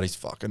 oh my god, he's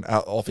fucking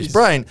off his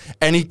brain,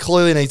 and he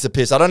clearly needs to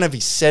piss. I don't know if he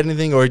said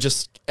anything or he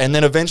just. And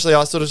then eventually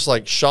I sort of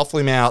just shuffle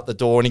him out the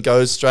door, and he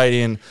goes straight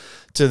in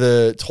to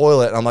the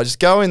toilet, and I'm like, just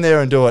go in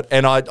there and do it.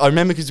 And I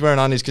remember because he's wearing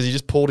undies, because he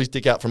just pulled his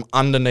dick out from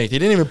underneath. He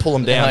didn't even pull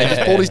him down. He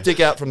just pulled his dick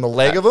out from the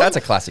leg of him. That's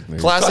a classic move.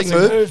 Classic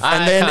move. I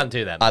And then can't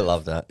do that. I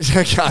love that.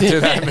 I can't do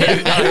that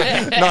move.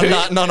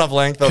 Not enough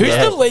length. Of Who's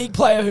that. the league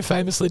player who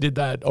famously did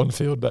that on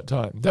field that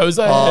time? That was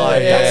that's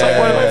yeah,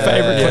 one of my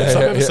favorite clips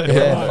I've ever said in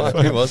my life.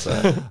 Who was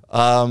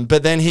that?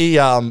 But then he,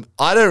 I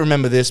don't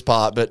remember this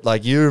part, but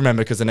like you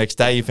remember because the next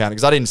day you found it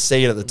because I didn't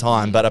see it at the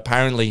time. But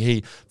apparently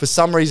he, for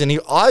some reason,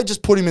 I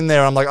just put him in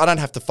there. I'm like, I don't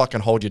have to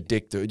fucking hold your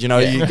dick, dude. You know,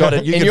 you got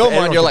it. In your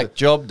mind, you're like,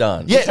 job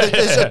done. yeah,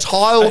 there's a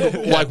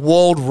tiled like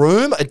walled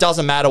room. It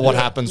doesn't matter what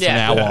happens from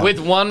now on. With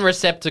one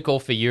receptacle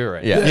for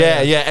urine.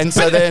 Yeah. And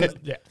so then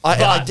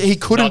he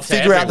couldn't not to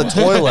figure out the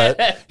toilet.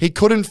 He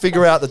couldn't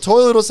figure out the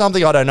toilet or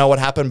something. I don't know what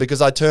happened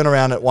because I turn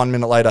around at 1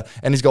 minute later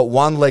and he's got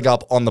one leg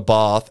up on the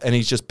bath and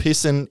he's just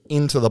pissing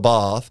into the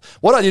bath.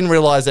 What I didn't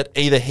realize that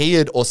either he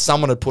had or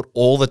someone had put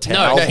all the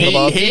towels in the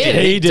bath.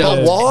 He did.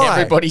 But why?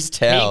 Everybody's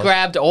towel. He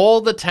grabbed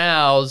all the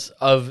towels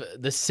of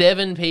the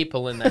 7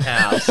 people in the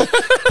house,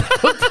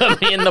 put them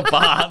in the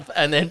bath,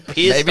 and then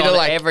pissed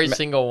on every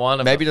single one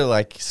of them. Maybe to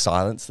like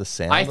silence the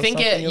sound. I think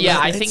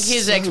I think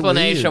his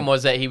explanation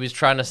was that he was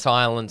trying to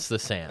silence the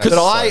sound. But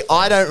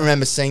I don't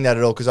remember seeing that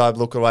at all because I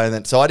looked away and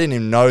then so I didn't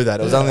even know that.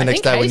 It was only the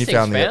next day when you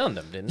found them,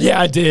 didn't he? Yeah,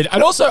 I did.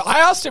 And also, I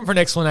asked him for an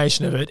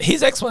explanation of it.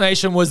 His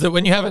explanation was that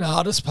when you have an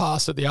artist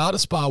pass at the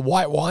artist bar,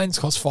 white wines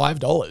cost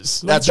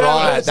 $5. That's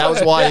right. That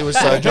was why he was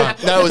so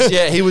drunk. No,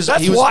 he was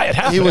why it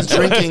happened. He was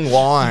drinking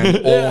wine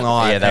all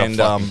night. Yeah, that'll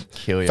fucking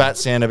kill you. Fat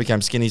Sando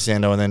became skinny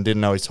Sando and then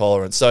didn't know his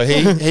tolerance. So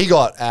he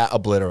got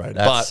obliterated.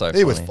 That's but so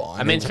he was funny. fine.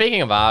 I mean,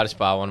 speaking of artist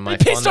bar, one of my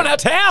Pissed on our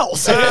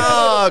towels.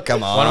 oh,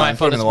 come on. One of my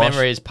Put him in fondest the wash.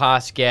 memories,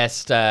 past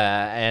guest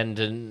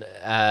and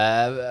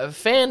a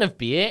fan of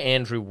beer,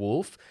 Andrew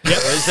Wolf,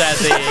 was at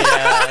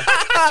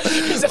the...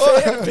 He's a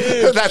fan of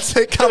beer. That's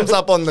it. Comes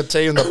up on the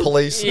T and the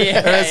police. Yeah,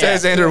 and it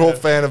says Andrew Wolf,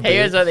 fan of he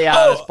beer. was at the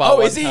artist bar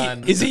one is he?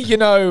 time. Is he? You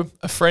know,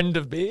 a friend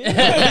of beer?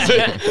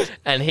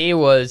 And he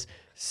was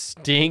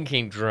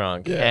stinking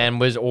drunk and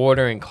was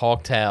ordering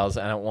cocktails.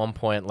 And at one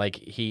point, like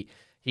he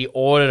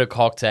ordered a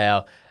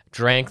cocktail,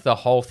 drank the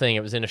whole thing.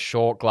 It was in a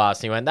short glass.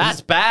 And he went,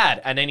 "That's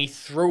bad." And then he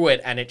threw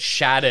it, and it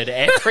shattered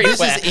everywhere.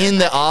 This is in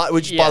the art,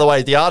 which by the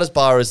way, the artist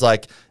bar is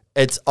like.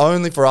 It's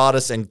only for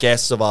artists and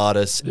guests of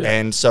artists,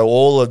 and so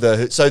all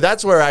of so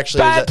that's where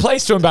actually Bad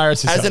place to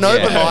embarrass yourself. as an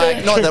open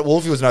mic, not that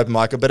Wolfie was an open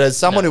micer, but as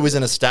someone who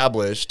isn't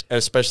established,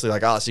 especially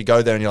like us, you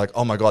go there and you're like,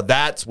 oh my god,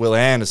 that's Will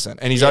Anderson,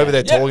 and he's over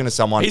there talking to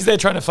someone. He's there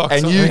trying to fuck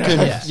and someone. you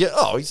can,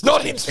 he's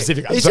Not him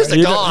specifically. He's just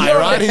a guy,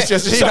 right? He's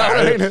just, you know what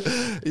I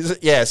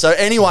mean? So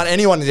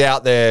anyone is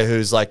out there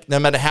who's like, no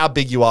matter how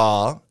big you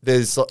are,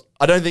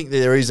 I don't think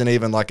there isn't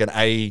even like an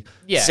A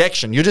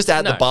section. You're just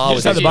at the bar.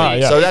 Just at the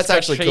bar, So It's that's got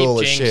actually cheap cool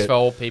as jinx shit. for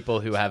all people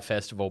who have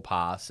festival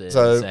passes,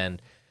 So-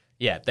 and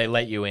they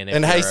let you in. If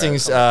And you're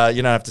Hastings, you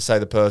don't have to say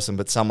the person,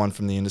 but someone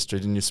from the industry.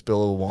 Didn't you spill a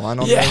little wine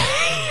on them?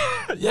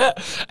 Yeah,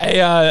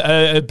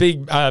 a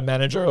big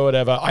manager or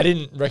whatever. I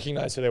didn't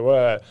recognize who they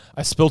were.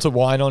 I spilt a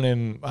wine on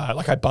him.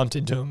 Like I bumped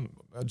into him.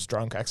 I was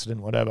drunk, accident,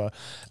 whatever.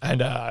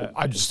 And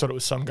I just thought it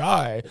was some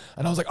guy.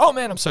 And I was like, oh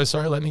man, I'm so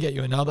sorry. Let me get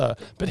you another.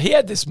 But he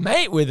had this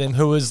mate with him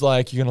who was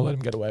like, you're going to let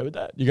him get away with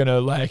that? You're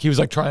going to he was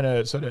like trying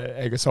to sort of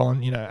egg us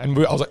on, you know. And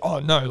I was like, oh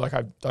no, like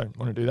I don't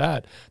want to do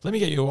that. Let me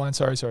get you a wine.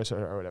 Sorry,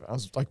 or whatever. I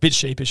was like a bit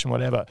sheepish and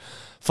whatever.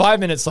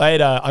 5 minutes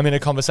later, I'm in a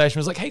conversation.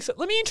 I was like, hey, so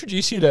let me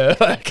introduce you to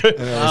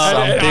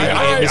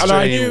and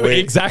I knew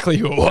exactly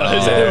who it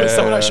was. And it was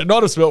someone I should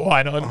not have spilt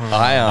wine on.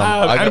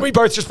 And we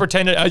both just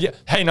pretended,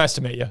 hey, nice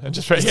to meet you. And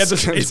just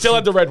he still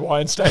had the red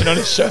wine stain on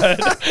his shirt.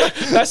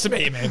 Nice to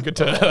meet you, man. Good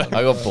to.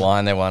 I got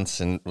blind there once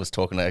and was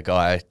talking to a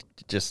guy,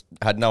 just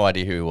had no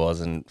idea who he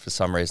was, and for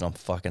some reason I'm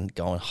fucking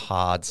going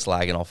hard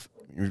slagging off.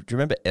 Do you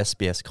remember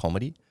SBS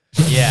Comedy?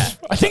 Yeah.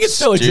 I think it's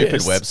still Stupid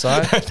exists.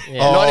 website.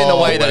 Not in the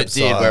way that it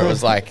did, where it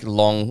was like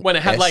long. When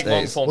it had like long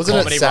essays. form Wasn't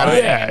comedy, it satire?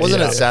 right? Yeah.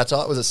 Wasn't it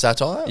satire? Was it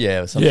satire? Yeah,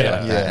 it was something Yeah.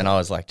 like that. And I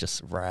was like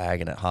just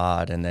ragging it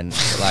hard, and then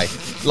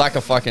like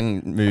a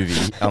fucking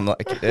movie. I'm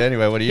like,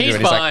 anyway, what are you He's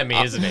doing? behind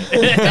me, isn't he?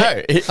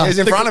 No, He's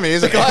in front of me,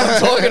 isn't he? The guy I'm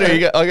talking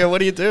to, I go,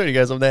 what are you doing? He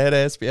goes, I'm the head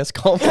of SBS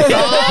Comedy.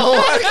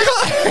 Oh my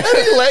god!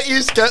 He let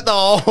you get the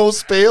whole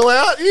spiel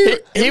out.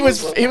 He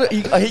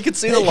could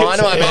see the line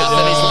of my mouth,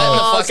 and he's letting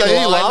the so fucking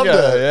he line loved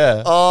go. it.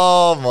 Yeah.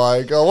 Oh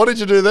my god! What did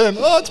you do then?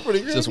 Oh, it's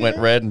pretty good. Just went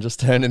red and just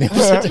turned in the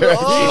opposite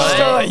direction. He's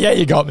still like, yeah,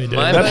 you got me, dude.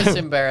 My most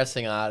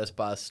embarrassing artist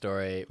bar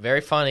story.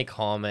 Very funny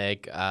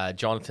comic,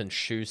 Jonathan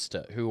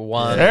Schuster, who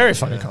won Very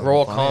funny comic.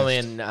 Raw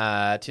Common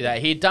to that.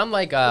 He'd done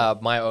like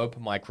my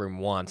open mic room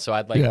once, so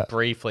I'd like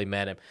briefly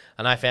met him,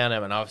 and I found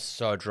him, and I was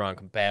so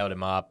drunk and bailed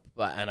him up.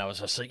 And I was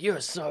just like, you're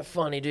so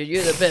funny, dude.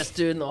 You're the best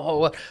dude in the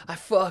whole world. I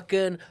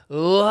fucking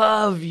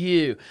love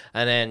you.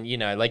 And then, you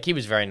know, like he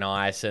was very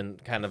nice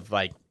and kind of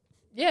like,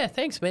 yeah,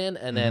 thanks, man.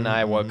 And then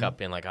I woke up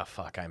being like, oh,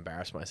 fuck, I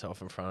embarrassed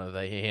myself in front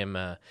of him.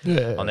 I'll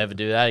never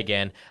do that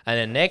again. And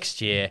then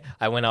next year,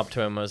 I went up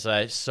to him. I was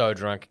like, so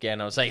drunk again.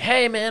 I was like,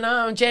 hey, man,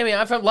 I'm Jamie.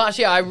 I'm from last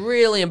year. I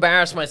really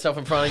embarrassed myself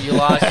in front of you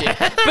last year.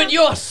 But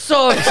you're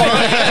so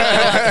funny.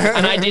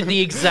 And I did the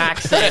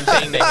exact same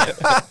thing to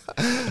him.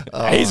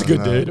 He's a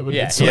good dude. It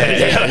Yeah, sweet.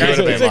 yeah.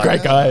 He's a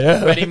great guy,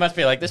 yeah. But he must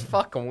be like, this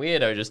fucking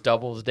weirdo just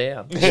doubles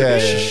down. Yeah.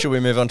 Should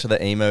we move on to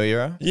the emo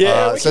era?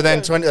 Yeah. So then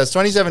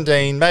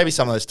 2017, maybe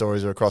some of those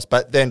stories are across,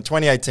 but then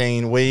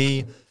 2018,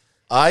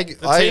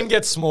 The team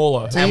gets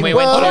smaller. And we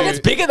well, went Oh, to no, it's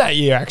bigger that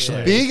year,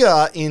 actually.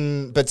 bigger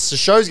but the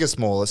shows get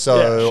smaller.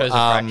 So shows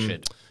are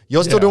fractured.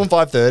 you're still doing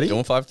 5:30.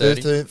 Doing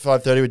 5:30.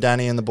 5:30 with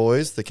Danny and the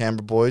boys, the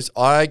Canberra boys.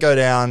 I go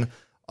down.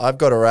 I've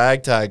got a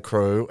ragtag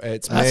crew.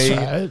 It's That's me,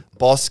 right.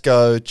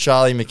 Bosco,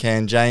 Charlie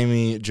McCann,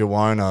 Jamie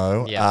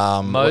Giuono.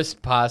 Yeah,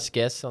 most past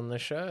guests on the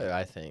show,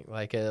 I think.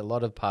 Like a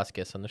lot of past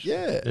guests on the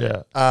show.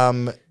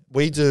 Yeah.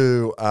 We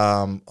do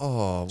So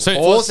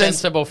Four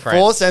Sensible Friends.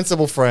 Four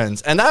Sensible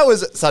Friends. And that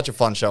was such a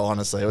fun show,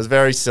 honestly. It was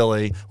very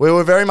silly. We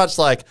were very much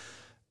like,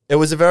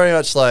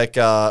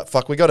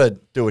 fuck, we got to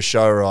do a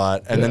show,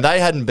 right? And then they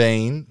hadn't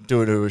been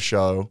do a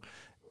show.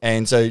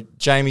 And so,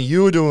 Jamie,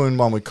 you were doing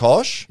one with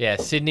Kosh. Yeah,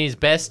 Sydney's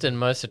best and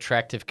most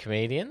attractive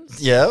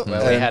comedians. Yeah.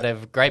 Where we had a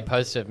great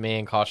poster of me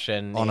and Kosh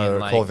and on Ian, a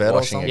like, Corvette or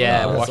washing something.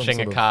 Yeah, car. washing Some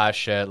a sort car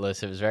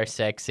shirtless. It was very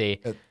sexy.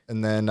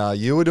 And then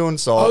you were doing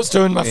I was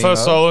doing my first Emo.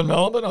 solo in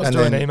Melbourne. I was And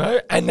doing then- emo.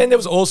 And then there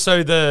was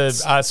also the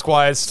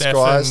Squires,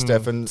 Stefan,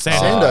 Sando.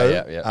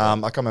 Sando. yeah. I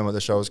can't remember what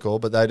the show was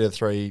called, but they did a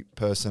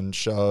 3-person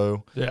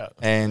show. Yeah.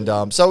 And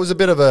so it was a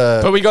bit of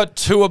a... But we got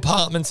 2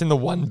 apartments in the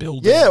one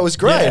building. Yeah, it was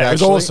great, Yeah, it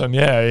was actually. awesome.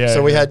 Yeah.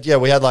 So we had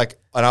like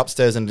an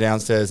upstairs and a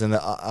downstairs, and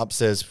the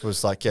upstairs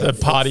was like The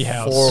party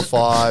house. 4 or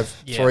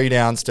 5, Yeah. 3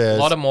 downstairs.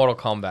 A lot of Mortal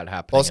Kombat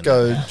happening.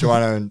 Bosco,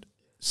 Joanna, and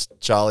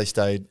Charlie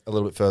stayed a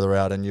little bit further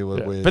out, and you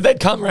were with. But they'd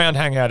come around,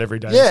 hang out every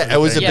day. Yeah, sort of it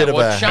was thing. a bit of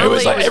a- Charlie It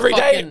was like every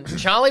day.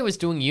 Charlie was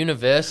doing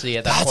university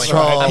at that point.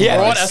 right. And He had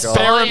brought an a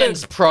experiment.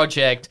 science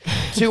project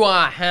to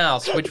our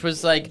house, which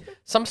was like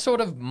some sort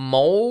of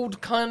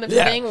mold kind of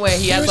thing where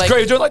he had was like great.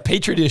 He was doing like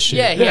petri dish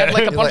shit. he had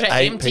like a bunch like of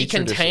 8 empty petri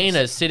dishes.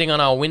 containers sitting on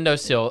our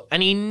windowsill,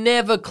 and he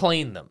never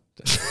cleaned them.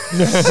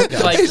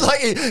 Like, He's like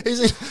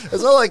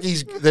it's not like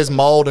there's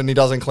mold and he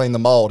doesn't clean the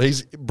mold.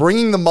 He's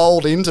bringing the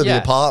mold into the yeah.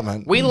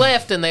 apartment. We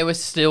left and they were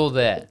still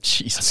there.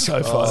 Jesus.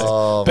 So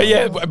funny. But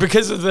yeah,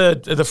 because of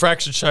the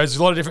fractured shows, there's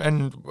a lot of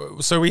different,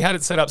 and so we had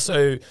it set up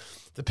so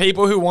the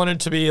people who wanted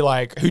to be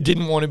like, who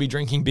didn't want to be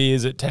drinking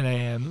beers at 10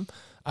 a.m.,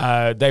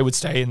 they would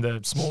stay in the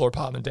smaller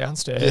apartment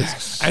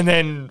downstairs. And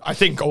then I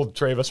think all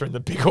 3 of us were in the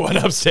bigger one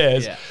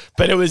upstairs. Yeah.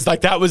 But it was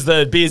like, that was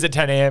the beers at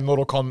 10 a.m.,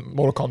 Mortal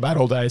Kombat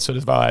all day sort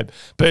of vibe.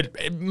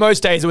 But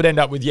most days it would end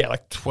up with,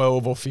 like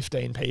 12 or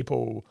 15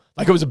 people.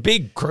 Like it was a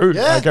big crew.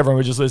 Yeah. Like everyone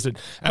would just listen.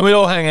 And we'd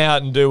all hang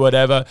out and do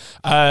whatever.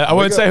 I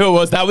won't say who it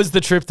was. That was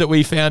the trip that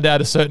we found out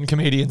a certain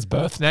comedian's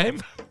birth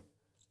name.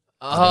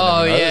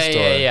 Oh, know the yeah,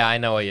 story. I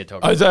know what you're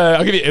talking I was, about.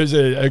 I'll give you. It was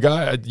a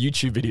guy at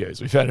YouTube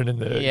videos. We found it in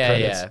the Yeah,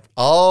 credits. yeah.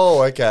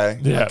 Oh, okay.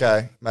 Yeah.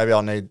 Okay. Maybe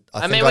I'll need. I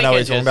think mean, I we know what can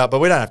you're talking just- about, but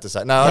we don't have to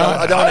say. No,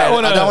 I I don't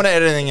wanna- want to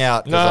edit anything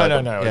out. 'cause No.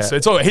 yeah.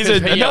 It's all. He's Yeah,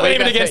 nothing we even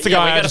gotta- against the yeah,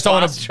 guy. we I gotta just don't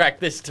want fast to. track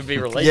this to be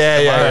released. Yeah,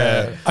 tomorrow.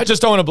 yeah. I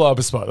just don't want to blow up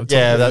a spot. That's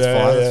Yeah, all. that's fine.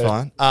 yeah.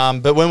 That's fine.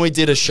 But when we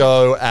did a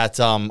show at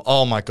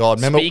oh my god,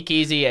 remember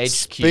Speakeasy HQ.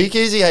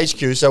 Speakeasy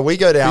HQ? So we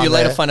go down You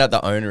there. later find out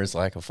the owner is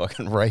like a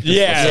fucking rapist.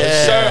 Yeah.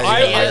 Yeah, So yeah,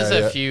 I. He yeah. has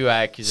a few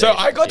accusations. So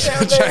I got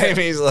down there.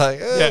 Jamie's like,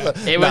 Yeah.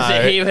 He was.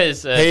 No. He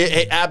was.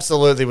 He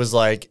absolutely was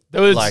like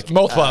There was like,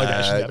 multiple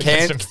allegations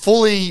against him.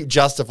 fully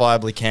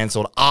justifiably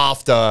cancelled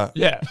after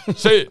Yeah.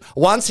 So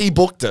once he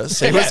booked us.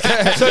 He was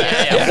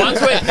yeah.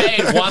 Once we're paid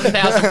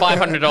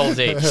 $1,500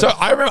 each. So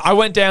I remember I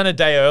went down a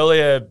day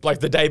earlier, like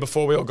the day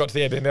before we all got to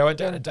the Airbnb. I went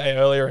down a day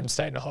earlier and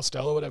stayed in a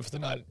hostel or whatever for the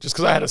night, just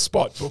because I had a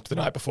spot booked the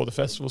night before the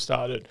festival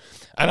started.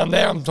 And I'm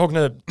there, I'm talking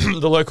to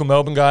the local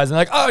Melbourne guys, and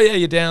they're like, "Oh yeah,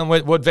 you're down.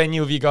 What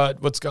venue have you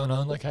got? What's going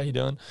on? Like, how you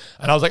doing?"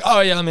 And I was like,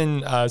 "Oh yeah, I'm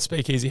in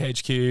Speakeasy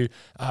HQ."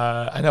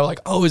 And they were like,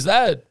 "Oh, is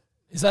that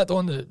the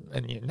one that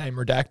and your name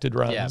redacted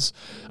runs?"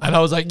 And I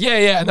was like,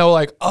 "Yeah." And they were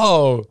like,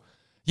 "Oh."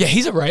 Yeah,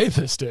 he's a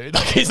rapist, dude.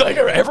 Like he's like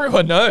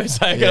everyone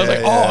knows. Like and I was like,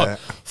 Yeah.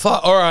 oh,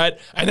 fuck, all right.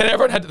 And then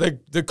everyone had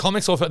the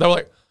comics all. They were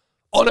like,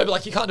 oh no, but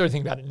like you can't do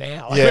anything about it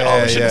now. Like,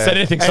 Yeah, we shouldn't have said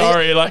anything. And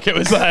Sorry. Like it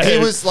was like he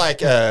was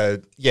like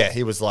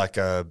he was like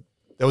there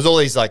was all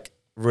these like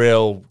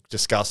real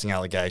disgusting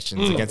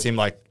allegations against him,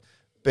 like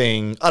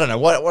being I don't know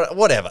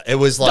whatever. It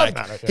was like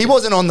matter, he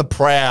wasn't on the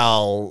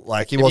prowl.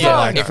 Like he wasn't Yeah,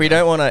 like If we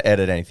don't want to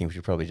edit anything, we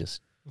should probably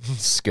just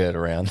skirt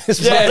around this.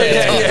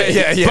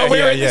 yeah. But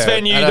we were in this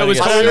venue that was.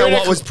 I don't know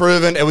what was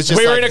proven. It was just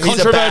We were like, in a he's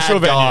controversial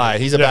bad guy.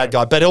 venue. He's a Yeah. bad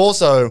guy. But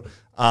also,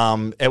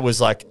 it was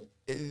like,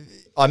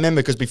 I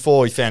remember because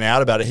before we found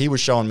out about it, he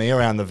was showing me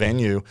around the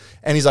venue,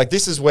 and he's like,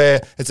 "This is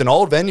where it's an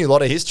old venue, a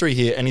lot of history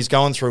here." And he's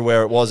going through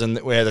where it was and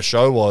where the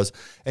show was,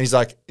 and he's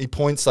like, he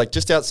points like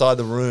just outside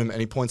the room, and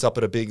he points up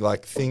at a big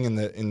like thing in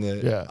the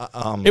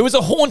It was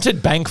a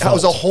haunted bank vault. That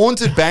was a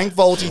haunted bank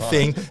vaulty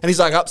thing. And he's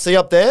like, see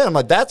up there? I'm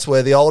like, that's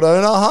where the old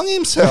owner hung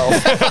himself.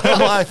 I'm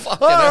like, all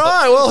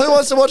right, well, who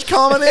wants to watch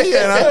comedy? You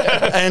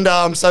know? And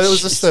so it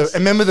was just, I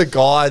remember the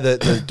guy,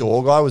 the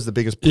door guy was the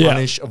biggest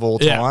punish of all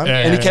Yeah. time. Yeah,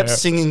 and he yeah, kept yeah.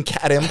 singing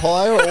Cat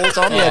Empire all the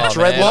time. He had Oh,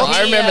 man. dreadlocks.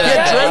 I remember He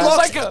that had guy. It was dreadlocks,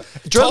 like a top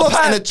dreadlocks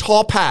hat. and a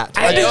top hat.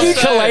 and a also-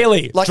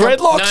 ukulele. Like a-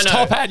 Dreadlocks, No.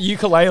 top hat,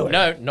 ukulele.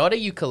 No, not a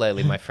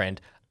ukulele, my friend.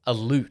 a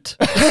lute.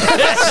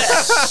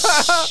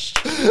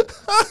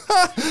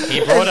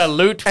 He brought a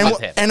lute with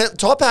him. And at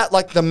top hat,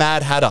 like the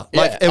Mad Hatter.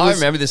 Like it I was,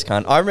 remember this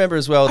cunt. I remember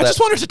as well I that just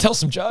wanted to tell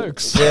some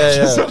jokes.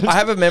 Yeah. I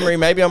have a memory.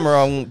 Maybe I'm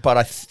wrong, but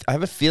I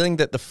have a feeling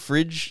that the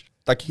fridge,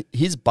 like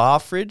his bar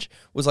fridge,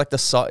 was like the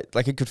size,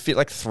 like it could fit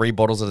like 3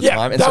 bottles at a Yeah,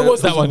 time. And that so was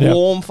it that one, yeah.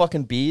 warm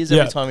fucking beers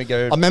every time we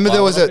go. I remember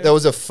there was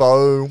a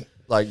faux,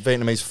 like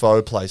Vietnamese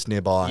faux place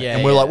nearby. Yeah,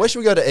 and we were yeah. like, where should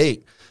we go to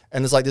eat?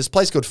 And there's like this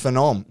place called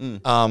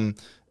Phenom.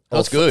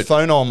 That's good.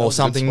 Phonom That or was a good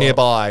something spot.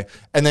 nearby.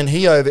 And then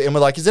and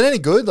we're like, is it any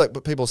good? Like,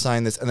 but people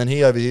saying this. And then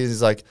he over here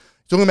is like,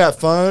 talking about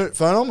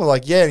Phonom? We're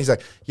like, yeah. And he's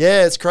like,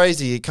 yeah, it's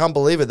crazy. You can't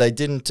believe it. They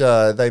didn't,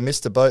 they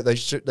missed a boat. They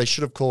should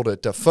have called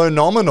it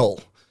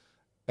Phenomenal.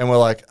 And we're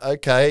like,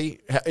 okay,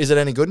 is it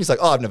any good? And he's like,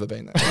 oh, I've never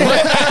been there.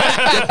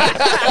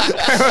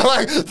 And we're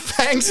like,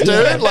 thanks,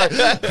 dude. Like,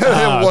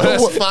 the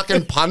worst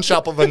fucking punch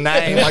up of a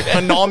name. Like,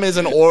 Phenom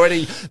isn't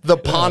already the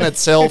pun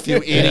itself, you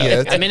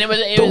idiot. I mean,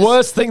 it The was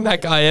worst thing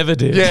that guy ever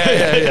did.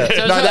 Yeah.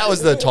 So No, that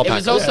was the top It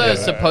was hat. also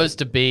supposed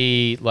to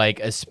be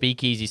like a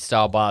speakeasy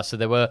style bar, so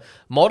there were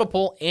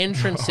multiple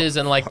entrances,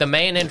 and like the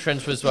main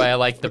entrance was where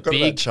like the Forgot about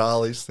big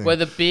Charlie's thing. where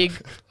the big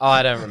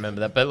I don't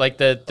remember that, but like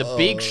the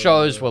big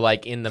shows were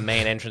like in the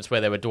main entrance where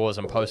there were doors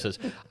and posters.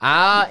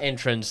 Our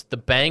entrance, the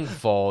Bank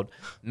Vault,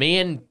 me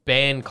and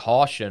Ben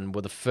Caution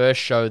were the first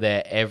show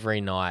there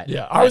every night.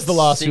 Yeah, I was at the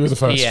last. You were the 6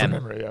 first PM.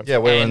 from memory. Yeah,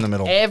 we were in And the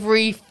middle.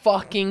 Every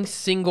fucking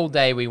single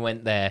day we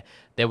went there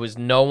was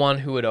no one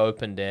who had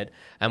opened it,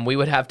 and we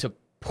would have to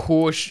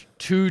push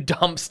 2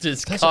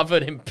 dumpsters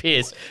covered in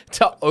piss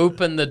to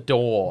open the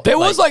door. There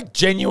was like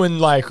genuine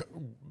like.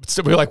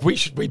 So we were like, we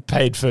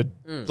paid for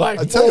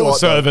like tell you more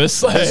what, though,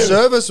 service. The Like,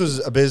 service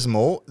was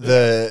abysmal.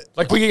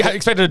 like we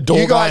expected a door.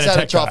 You guys guy and had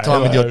a tech tough guy,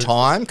 time with your like-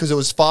 time because it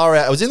was far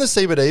out. It was in the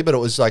CBD, but it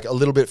was like a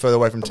little bit further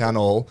away from town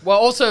hall. Well,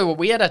 also,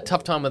 we had a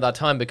tough time with our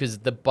time because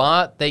the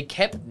bar, they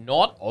kept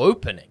not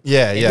opening.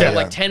 Yeah. Until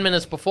like 10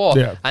 minutes before.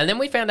 Yeah. And then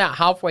we found out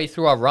halfway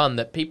through our run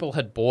that people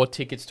had bought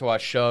tickets to our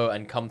show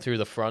and come through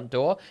the front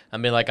door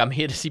and be like, I'm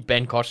here to see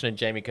Ben Caution and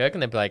Jamie Kirk.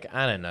 And they'd be like,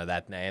 I don't know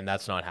that name.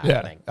 That's not Yeah,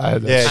 happening. Yeah,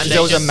 And 'cause they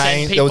there was a just sent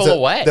main. people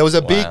away. There was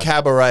a big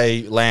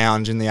cabaret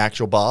lounge in the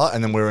actual bar,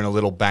 and then we were in a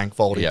little bank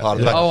vaulty part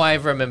of it. Oh, I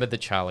remember the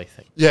Charlie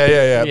thing.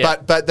 Yeah. Yeah.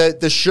 But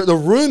the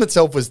room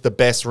itself was the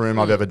best room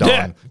I've ever done.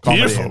 Yeah,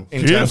 comedy beautiful,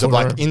 in terms of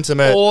like beautiful room.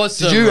 intimate.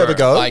 Awesome Did you ever room.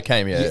 go? I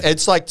came, yeah.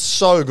 It's like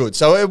so good.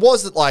 So it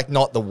was like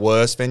not the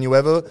worst venue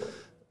ever.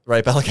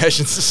 Rape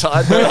allegations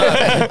aside,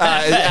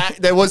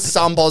 there was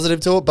some positive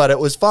to it, but it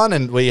was fun,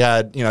 and we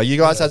had, you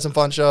guys had some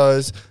fun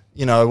shows.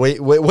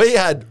 We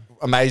had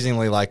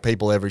amazingly like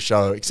people every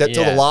show except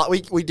till the Yeah. last.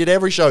 We did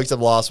every show except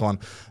the last one.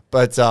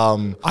 But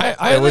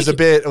I it was like-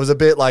 a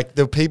bit like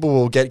the people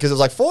will get, because it was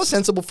like 4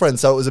 sensible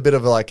friends, so it was a bit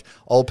of like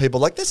old people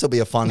like, this will be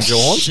a fun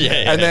jaunt.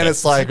 Yeah. And then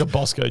it's like like a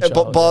Bosco Bo-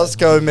 Charlie.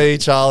 Bosco, me,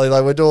 Charlie,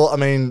 like we're doing. I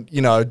mean,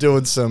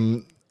 doing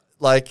some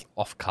like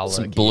Off color.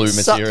 Some blue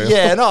so- material.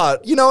 yeah, no,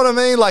 you know what I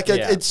mean. Like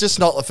Yeah. it's just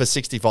not for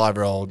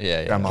 65-year-old.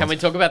 Yeah, yeah. grandmas. Can we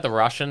talk about the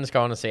Russians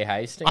going to see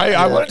Hastings?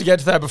 I wanted to get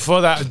to that before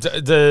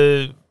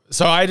that.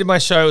 So I did my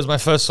show. It was my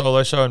first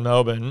solo show in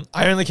Melbourne.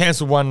 I only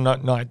cancelled one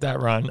night that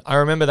run. I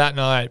remember that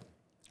night.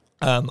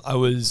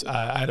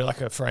 I had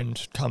like a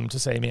friend come to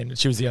see me, and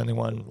she was the only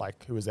one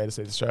like who was there to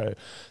see the show.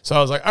 So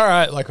I was like, all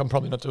right, like I'm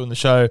probably not doing the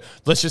show.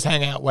 Let's just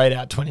hang out, wait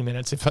out 20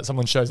 minutes. If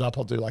someone shows up,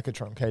 I'll do like a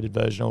truncated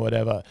version or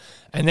whatever.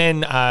 And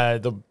then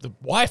the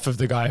wife of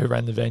the guy who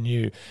ran the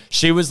venue,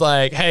 she was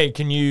like, hey,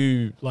 can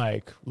you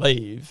like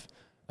leave?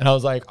 And I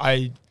was like,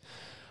 I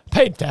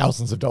paid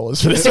thousands of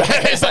dollars for this.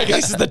 It's like,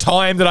 this is the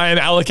time that I am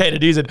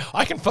allocated to use it.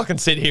 I can fucking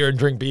sit here and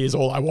drink beers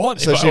all I want.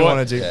 So if she I want.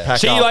 wanted to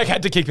pack She up. like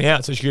had to kick me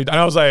out, so she could. And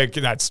I was like,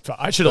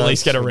 I should at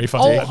least get a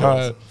refund.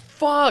 Oh,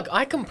 fuck.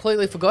 I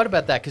completely forgot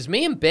about that because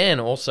me and Ben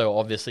also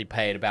obviously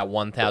paid about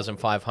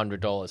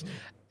 $1,500.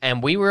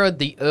 And we were at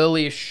the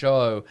earliest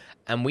show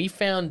and we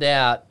found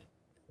out,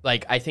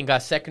 like, I think our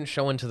second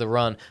show into the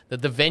run,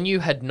 that the venue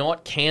had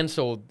not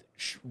cancelled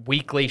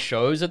weekly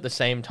shows at the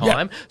same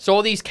time. So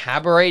all these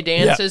cabaret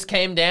dancers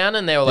came down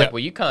and they were like, well,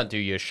 you can't do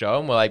your show.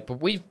 And we're like,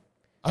 but we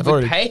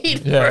paid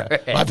for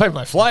it. I paid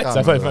my flights.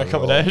 I paid my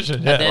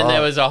accommodation. Yeah. And then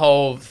there was a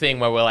whole thing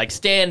where we're like,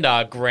 stand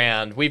our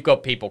ground. We've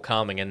got people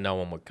coming, and no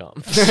one would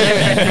come.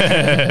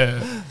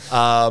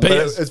 But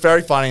yes. it's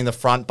very funny in the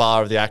front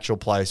bar of the actual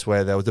place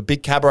where there was a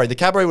big cabaret. The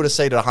cabaret would have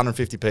seated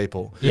 150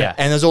 people. Yeah.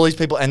 And there's all these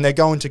people, and they're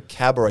going to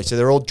cabaret, so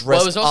they're all dressed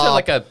Well, it was also up.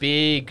 like a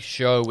big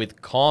show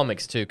with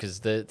comics too, because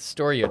the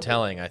story you're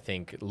telling, I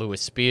think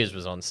Lewis Spears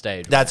was on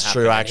stage. when That's it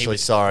true, happened, and he actually.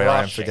 was Sorry, I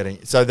am crushing.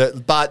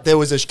 forgetting. But there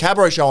was a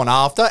cabaret show on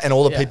after, and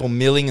all the Yeah. people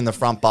milling in the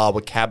front bar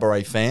were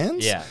cabaret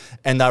fans. Yeah.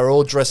 and they were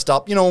all dressed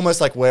up,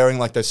 almost like wearing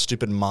like those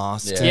stupid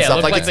masks and Yeah, it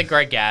stuff. looked like the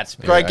Great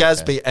Gatsby. Great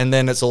Gatsby, and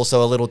then it's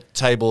also a little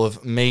table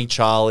of me,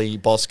 Charlie,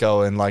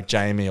 Bosco, and like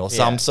Jamie, or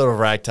some sort of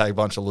ragtag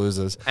bunch of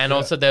losers. And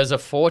also, there's a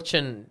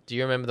fortune. Do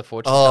you remember the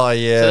fortune? Oh,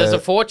 yeah. So there's a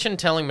fortune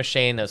telling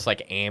machine that's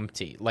like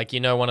empty, like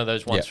one of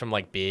those ones from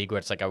like Big, where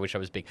it's like I wish I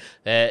was big.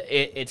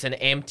 It's an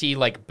empty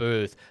like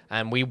booth,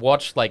 and we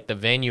watched like the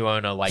venue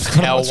owner like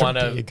tell one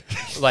of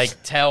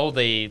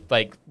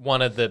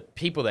one of the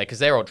people there, because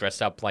they're all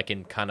dressed up like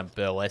in kind of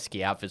burlesque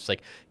outfits,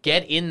 like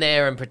get in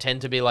there and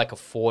pretend to be like a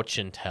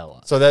fortune teller.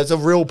 So there's a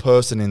real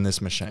person in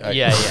this machine.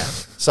 Yeah.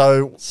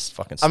 So It's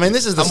fucking I mean,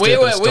 this is the And we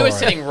stupidest were story.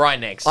 sitting right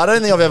next. I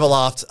don't think I've ever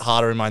laughed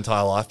harder in my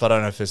entire life, but I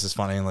don't know if this is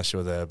funny unless you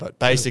were there. But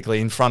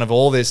basically, in front of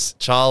all this,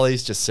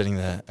 Charlie's just sitting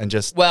there and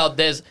just... Well,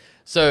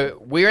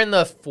 so we're in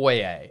the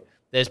foyer.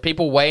 There's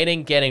people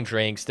waiting, getting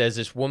drinks. There's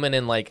this woman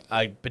in like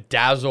a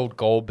bedazzled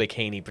gold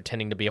bikini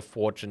pretending to be a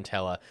fortune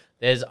teller.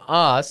 There's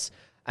us,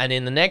 and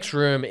in the next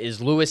room is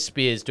Lewis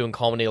Spears doing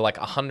comedy to like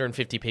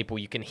 150 people.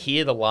 You can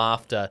hear the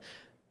laughter.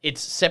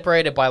 It's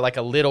separated by like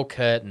a little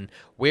curtain.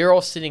 We're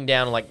all sitting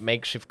down on like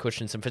makeshift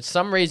cushions, and for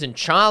some reason,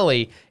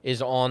 Charlie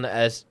is on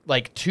as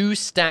like 2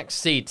 stacked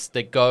seats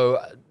that go...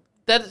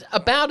 That's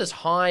about as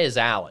high as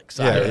Alex.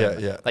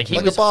 Yeah. Like he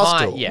Like a was bar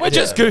high. stool. Yeah. We're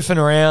just goofing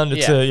around.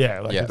 It's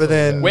But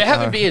then... We're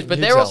having beers, but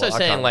you they're tell, also I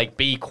saying can't- like,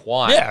 "Be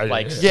quiet." Yeah,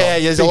 like Yeah,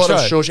 there's a Big lot of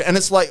show. short shit. And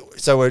it's like,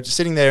 so we're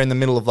sitting there in the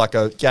middle of like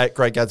a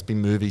Great Gatsby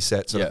movie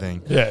set sort of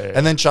thing. Yeah.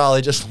 And then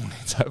Charlie just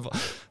leans over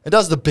and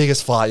does the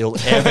biggest fart you'll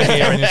ever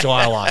hear in your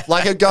entire life.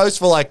 Like it goes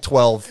for like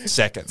 12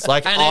 seconds.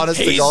 Like And honest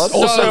to he's God.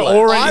 Also So,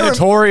 already I rem-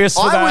 notorious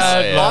for I was,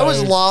 that. I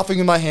was laughing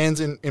with my hands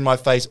in my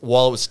face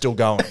while it was still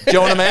going. Do you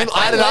know what I mean?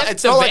 I don't know. left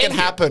It's the not like it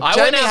venue. happened. I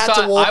Jamie went had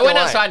outside. to walk I went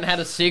away. outside and had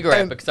a cigarette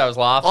And because I was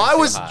laughing. I too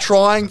was hard.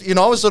 trying,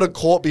 I was sort of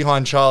caught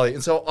behind Charlie.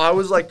 And so I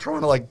was like trying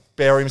to like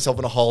bury himself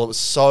in a hole. It was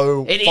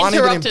so It funny but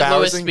interrupted Lewis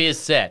embarrassing. Spears'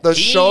 set. The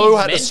He show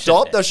had to mentioned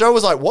stop. it. The show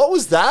was like, what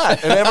was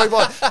that? And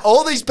everybody,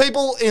 all these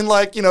people in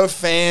like,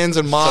 fans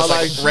and it's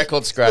like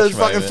record scratch there's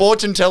fucking moment.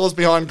 fortune tellers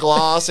behind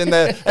glass in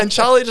there. And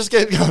Charlie just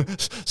going,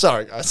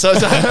 sorry guys. So,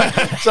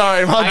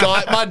 sorry,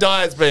 my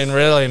diet's been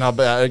really not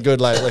good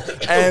lately.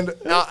 And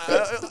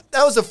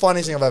that was the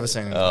funniest thing I've ever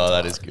seen. Oh,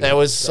 that is good. That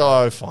was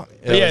so funny.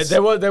 It But yeah,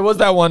 was- there was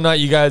that one night.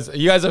 You guys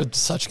are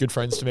such good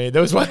friends to me.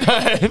 There was one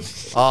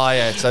night Oh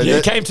yeah. So you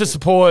the- came to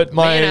support Me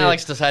my. and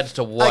Alex decided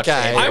to watch.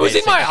 Okay. it. I was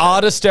in my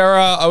artist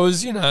era. I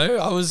was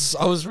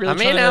really. I trying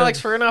mean, to-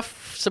 Alex were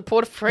enough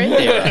supportive friend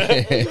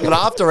here. But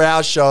after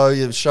our show,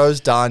 your show's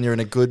done, you're in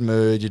a good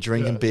mood, you're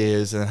drinking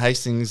beers, and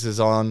Hastings is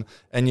on,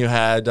 and you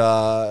had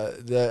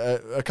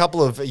a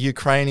couple of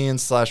Ukrainian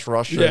 /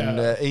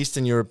 Russian,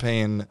 Eastern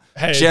European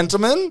Hey.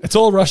 gentlemen. It's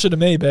all Russia to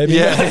me, baby.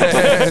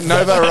 Yeah,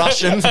 Nova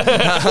Russian.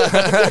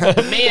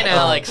 Me and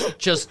Alex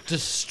just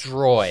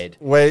destroyed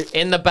Wait,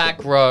 in the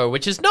back row,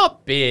 which is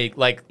not big.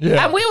 Like,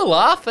 Yeah. and we were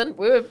laughing.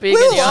 We were big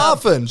we were and young.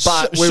 laughing,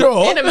 but we,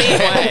 Sure. in a mean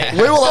way.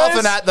 we were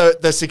laughing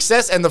at the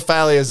success and the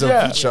failures of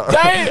Yeah. the show.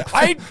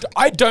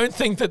 I don't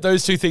think that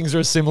those two things are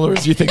as similar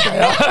as you think they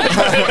are.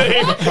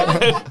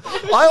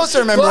 I also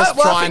remember us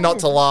Laughing- trying not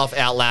to laugh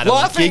out loud and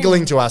Laughing-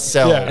 giggling to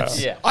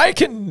ourselves. Yeah. I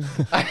can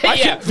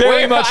Yeah,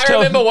 very much I tell-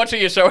 remember watching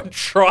your show and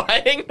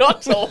trying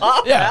not to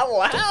laugh Yeah. out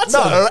loud.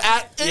 No,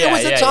 it Yeah,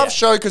 was a yeah, tough yeah.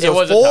 show because It it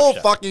was was a tough 4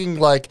 show. fucking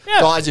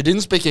guys who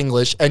didn't speak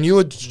English, and you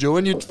were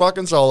doing your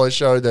fucking solo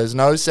show. There's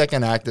no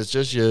second act; it's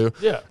just you.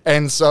 Yeah.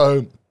 And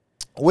so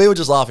we were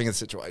just laughing at the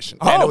situation.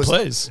 Oh, and it was,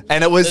 please.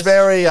 And it was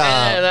very.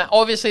 And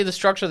obviously, the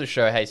structure of the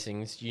show,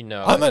 Hastings, you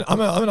know. I'm an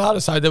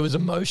artist. There was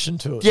emotion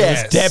to it.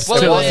 Yes. There was depth Well,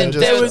 to it it. wasn't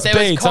just- There was there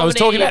was beats. I was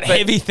talking comedy, about but-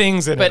 heavy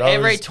things in But it.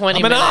 every 20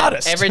 I'm an minutes,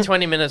 artist. every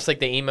 20 minutes, like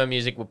the emo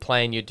music would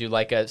play, and you'd do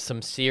like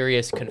some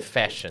serious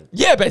confession.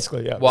 Yeah,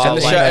 basically, yeah. While And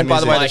the like, show- and by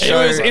the way, the like- It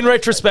show- was, in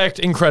retrospect,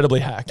 incredibly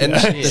hacked. And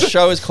yeah. the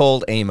show is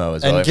called Emo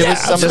as well. And give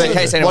us some just of in the-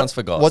 case anyone's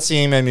forgot. What's the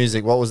emo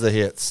music? What was the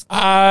hits?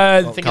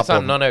 I think it's couple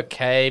on of Not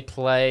Okay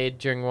played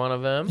during one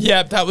of them.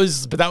 Yeah, that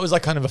was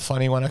like kind of a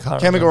funny one. I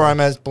can't Chemical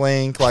remember. Romance,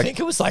 Blink, I like think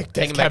it was like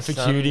Death Taking Cab Back for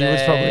Sunday. Cutie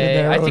was probably in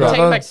there. I or think whatever.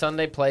 Taking Back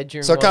Sunday played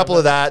during so a one couple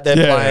of that. They're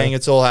Yeah. playing.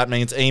 It's all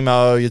happening. It's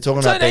emo. You're talking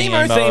It's about an being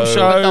emo emo. theme show.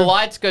 But the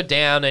lights go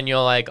down, and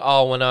you're like,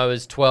 "Oh, when I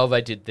was 12,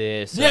 I did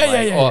this." Yeah, and yeah,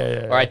 like, yeah, or,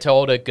 yeah, yeah. Or I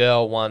told a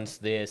girl once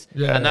this,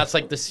 Yeah. and that's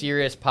like the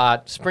serious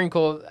part,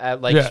 sprinkled,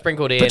 Yeah.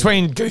 sprinkled in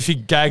between goofy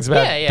gags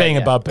about Yeah, yeah, being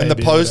yeah. a bub baby. And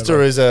the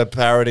poster is a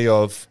parody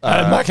of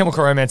My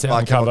Chemical Romance My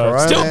album Chemical cover.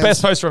 Still Romance.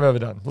 best poster I've ever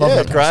done. Love Yeah,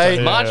 that poster.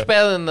 great. much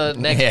better than the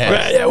next. Yeah. one.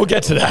 Yeah, we'll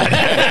get to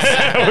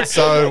that.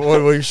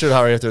 So we should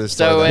hurry through this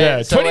So, story. then.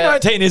 yeah, So,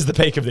 2019 is the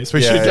peak of this.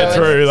 We Yeah, should yeah. get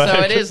through. So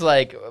Like, it is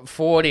like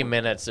 40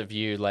 minutes of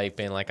you like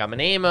being like, I'm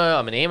an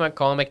emo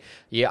comic.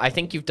 Yeah, I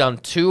think you've done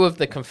 2 of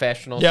the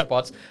confessional Yep.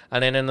 spots,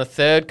 and then in the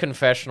 3rd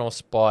confessional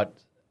spot,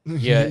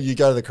 You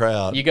go to the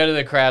crowd. you go to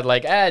the crowd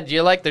like, do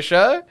you like the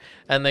show?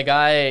 And the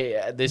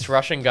guy, this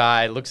Russian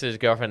guy, looks at his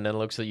girlfriend and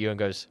looks at you and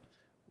goes,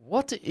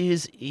 what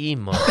is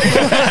emo?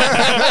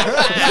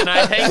 And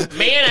I think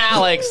me and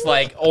Alex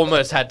like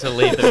almost had to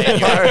leave the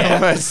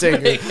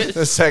venue.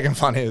 The second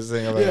funniest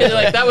thing about it.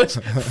 Like that was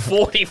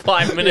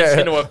 45 minutes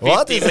into a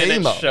What is 50-minute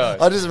emo? show.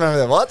 I just remember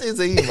that. What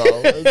is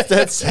emo?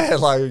 That's sad,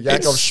 like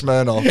Yakov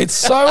Smirnoff. It's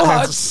so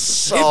hard. It's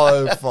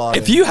so funny.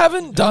 If you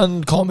haven't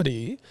done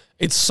comedy,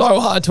 it's so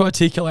hard to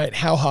articulate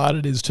how hard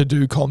it is to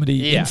do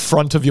comedy in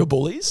front of your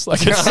bullies. Like,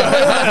 it's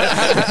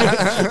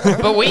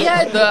But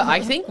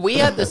I think we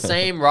had the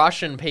same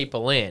Russian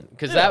people in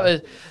because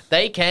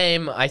they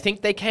came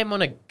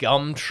on a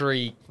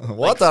Gumtree.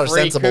 What are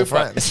free sensible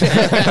coupon. friends?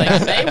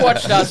 Like, they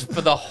watched us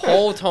for the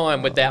whole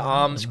time with their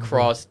arms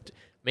crossed.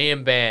 Me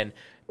and Ben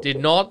did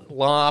not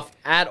laugh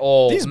at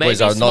all. These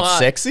boys are not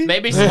sexy.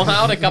 Maybe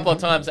smiled a couple of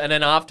times, and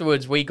then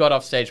afterwards we got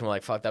off stage and we're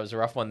like, "Fuck, that was a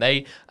rough one."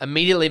 They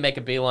immediately make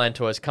a beeline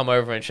to us, come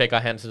over and shake our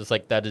hands, and it's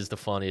like, "That is the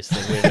funniest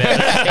thing we've ever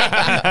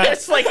seen."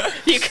 It's like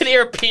you can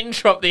hear a pin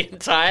drop the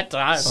entire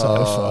time.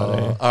 so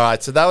funny. All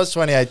right, so that was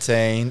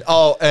 2018.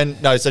 Oh,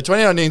 and no, so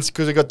 2019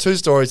 because we got two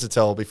stories to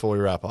tell before we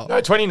wrap up. No,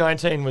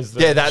 2019 was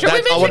the... Yeah, that. Should we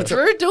I mention wanted to.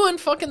 Drew doing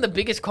fucking the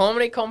biggest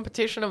comedy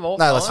competition of all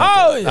No, time? let's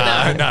not. Oh,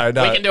 yeah.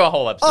 No. We can do a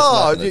whole episode.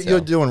 Oh, Nothing to you're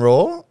tell. doing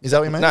Raw? Is that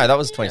what you meant? No, that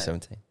was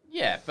 2017.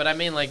 Yeah, but I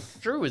mean, like,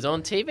 Drew was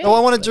on TV. No, I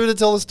wanted Drew to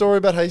tell the story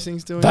about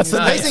Hastings doing. That's the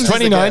No, next Hastings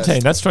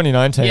 2019. That's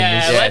 2019.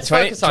 Yeah, Yeah, let's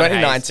 20 focus on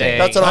 2019. Hastings.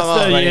 That's what I'm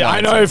That's on. the,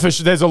 I know for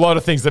sure. There's a lot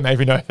of things that made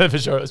me know for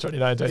sure it was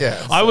 2019.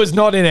 Yeah, I was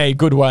not in a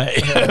good way.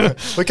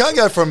 We can't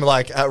go from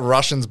like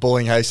Russians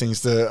bullying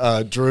Hastings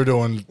to Drew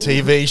doing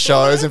TV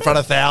shows in front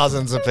of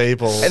thousands of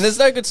people. And there's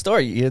no good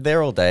story. You're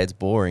there all day. It's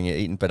boring. You're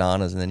eating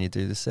bananas and then you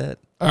do the set.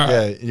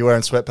 Yeah, you're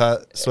wearing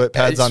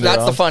sweatpads under.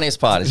 That's the funniest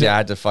part. Is I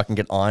had to fucking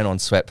get iron on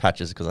sweat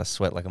patches because I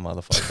sweat like a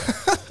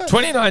motherfucker.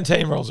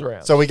 2019 rolls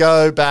around. So we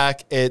go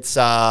back. It's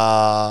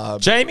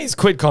Jamie's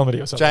quit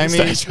comedy or something.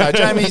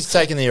 Jamie's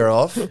taking the year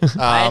off.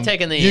 I had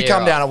taken the You year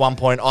come down off. at one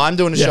point. I'm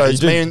doing a Yeah, show. you It's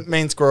did.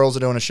 me and Squirrels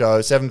are doing a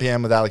show. 7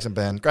 p.m. with Alex and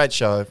Ben. Great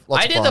show.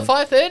 Lots I of did the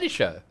fun. 5:30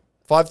 show.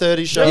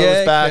 5:30 show Yeah,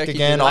 was back Kirky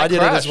again. did it. I did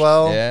it as crushed.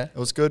 well. Yeah. It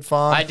was good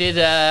fun. I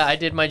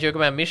did my joke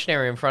about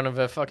missionary in front of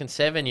a fucking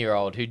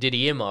 7-year-old who did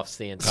earmuffs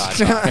the entire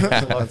time.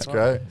 That's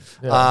great.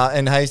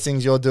 And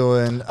Hastings, you're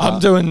doing. I'm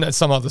doing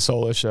some other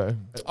solo show.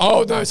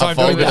 Oh, no. So I'm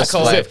doing vulgar this.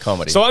 display of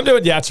comedy. So I'm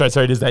doing, yeah, that's right.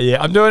 Sorry, it is that,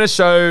 yeah. I'm doing a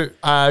show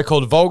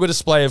called Vulgar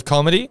Display of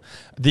Comedy.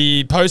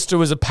 The poster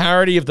was a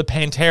parody of the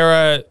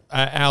Pantera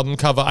album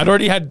cover. I'd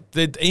already had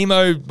the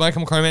emo My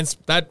Chemical Romance.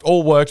 That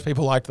all worked.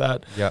 People liked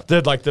that. Yep.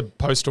 The, like the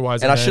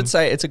poster-wise. And I should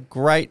say it's a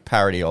great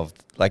parody of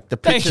like the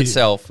Thank picture you.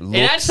 itself looks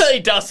It actually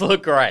does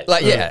look great.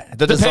 like the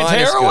the design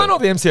is Pantera good. one or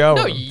the MCO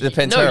no, one? the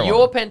Pantera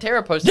your one.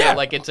 Pantera poster, Yeah.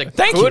 like it's a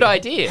Thank good you.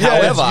 idea.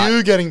 Yeah. It's However,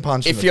 you getting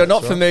punched. in if the you're face,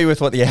 not right? familiar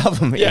with what the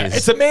album Yeah, is,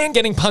 it's a man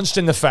getting punched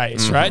in the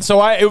face, right? So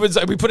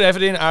we put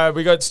effort in.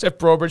 We got Steph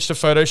Broadbridge to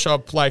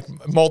Photoshop like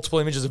multiple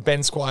images of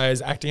Ben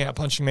Squires acting out,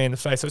 punching me in the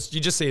face. So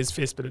you just see his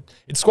fist, but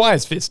it's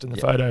Squires' fist in the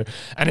photo,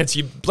 and it's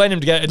you blend them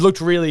together. It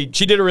looked really.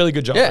 She did a really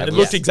good job. Yeah, it yes.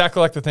 looked exactly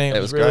like the thing.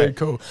 It was really great.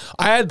 cool.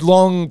 I had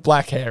long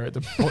black hair at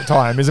the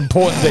time. Is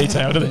important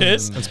detail to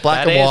this. It's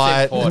black That and is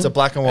white. important. It's a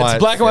black and white. It's a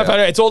black and white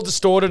photo. It's all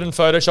distorted and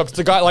photoshopped. It's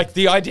a guy like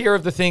the idea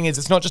of the thing is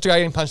it's not just a guy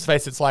getting punched in the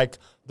face. It's like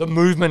the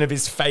movement of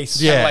his face.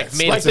 Yeah, like it's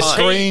mid- like the time.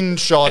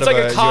 screenshot. It's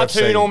like a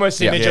cartoon UFC.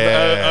 almost image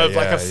of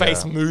like Yeah, a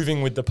face yeah.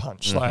 moving with the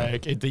punch,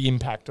 like the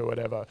impact or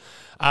whatever.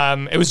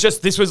 It was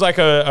just, this was like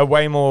a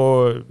way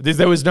more,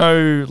 there was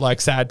no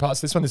like sad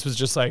parts. This was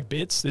just like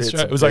bits. This Bits show,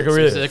 and it was like a bits.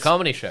 really, It's a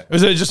comedy show. it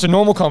was just a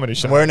normal comedy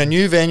show. We're in a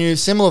new venue,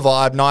 similar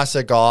vibe,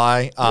 nicer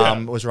guy Yeah.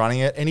 was running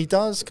it, and he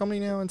does comedy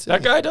now in Sydney.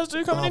 That guy does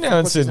do comedy Oh, now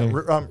in what's his Sydney.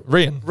 name?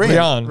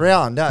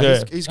 Rian. No,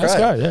 Yeah. he's Nice great.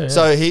 guy, yeah,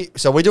 yeah.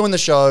 So we're doing the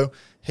show.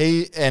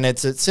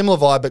 It's a similar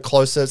vibe but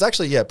closer. It's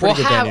actually pretty We'll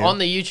good have venue. on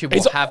the YouTube.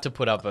 It's- We'll have to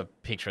put up a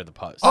picture of the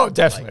post. Oh,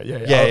 definitely.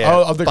 Like, Yeah.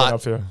 I'll dig But it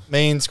up for you.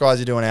 me and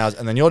Scrizy are doing ours,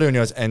 and then you're doing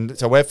yours, and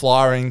so we're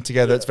flyering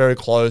together. It's very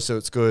close, so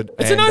it's good.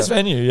 It's a And, nice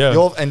venue, yeah.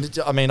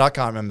 I mean, I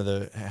can't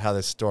remember how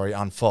this story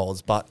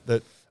unfolds, but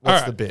what's All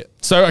right. the bit?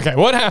 So, okay,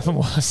 what happened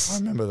I was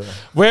remember the.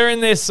 we're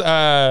in this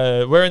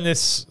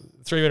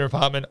 3-bedroom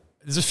apartment.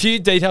 There's a few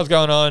details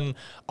going on.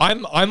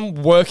 I'm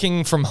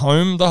working from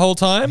home the whole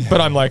time, but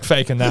I'm like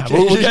faking that.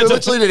 We'll You get to-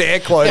 literally did air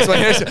quotes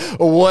when you said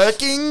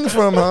working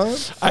from home.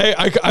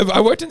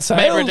 I worked in sales.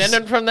 made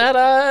redundant from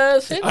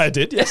that. Since? I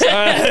did, yes.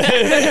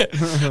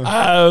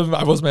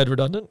 I was made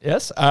redundant,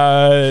 yes.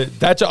 I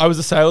was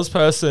a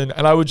salesperson,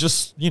 and I would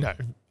just,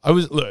 I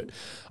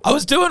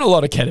was doing a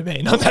lot of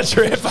ketamine on that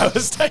trip. I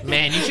was taking.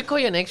 Man, you should call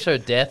your next show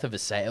 "Death of a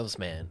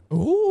Salesman."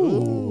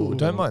 Ooh,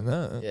 don't mind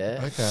that.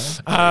 Yeah. Okay.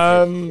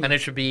 And it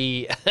should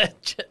be.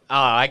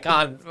 I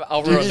can't.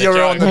 I'll ruin the You're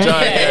joke. on the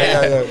joke.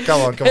 Yeah.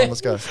 Come on, let's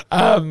go.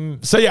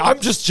 So yeah, I'm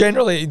just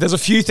generally, there's a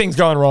few things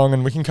going wrong,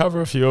 and we can cover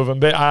a few of them.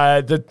 But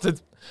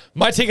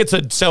my tickets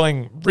are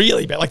selling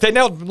really bad. Like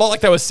not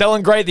like they were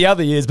selling great the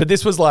other years, but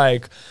this was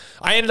like,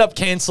 I ended up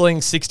canceling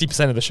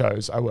 60% of the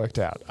shows. I worked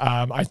out.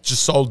 I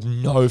just sold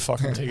no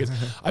fucking tickets.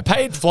 I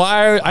paid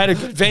flyer. I had a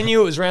good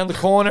venue. It was around the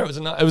corner.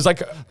 It was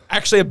like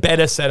actually a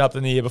better setup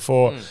than the year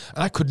before. And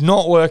I could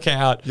not work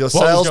out. Your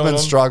salesman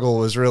struggle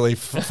was really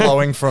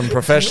flowing from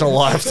professional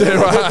life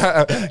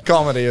to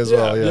comedy as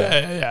well.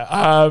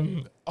 Yeah.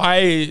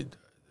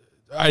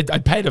 I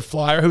paid a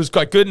flyer who was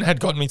quite good and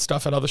had gotten me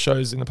stuff at other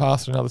shows in the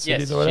past in other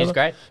cities or whatever. She's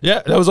great.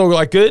 Yeah, that was all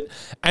like good.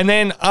 And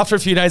then after a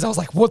few days, I was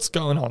like, what's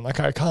going on? Like,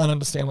 I can't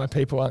understand why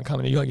people aren't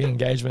coming. You got to get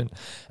engagement.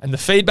 And the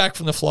feedback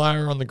from the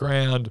flyer on the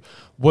ground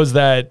was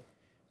that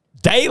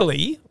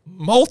daily,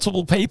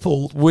 multiple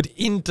people would,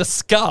 in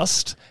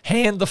disgust,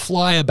 hand the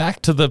flyer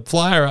back to the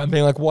flyer and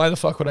be like, why the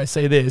fuck would I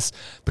say this?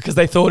 Because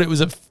they thought it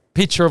was a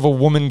picture of a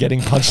woman getting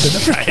punched in the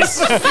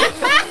face.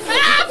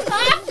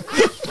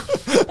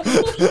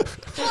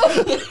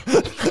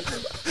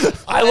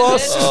 I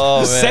lost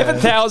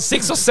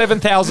 $6,000 or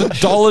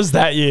 $7,000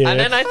 that year. And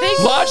then I think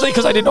largely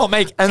because I did not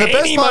make and the any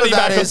best part money of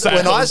that back is on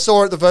when I sales.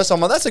 saw it the first time,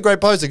 I'm like, that's a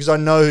great poster because I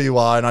know who you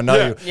are and I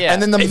know you. Yeah.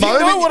 And then the If you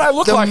moment know what I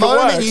look like, it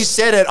moment works. you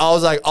said it, I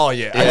was like, oh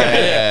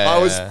yeah, I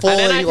was fully And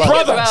then I like,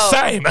 think Brother,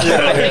 same.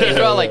 I think as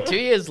well, like 2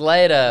 years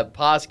later,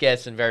 past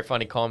guests and Very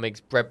Funny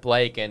Comics, Brett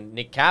Blake and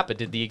Nick Kappa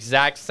did the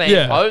exact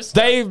same post.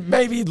 They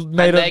maybe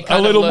made they it a kind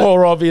of little look-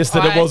 more obvious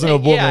that it wasn't a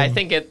woman. Yeah, I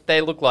think they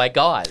look like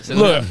guys.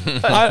 Look,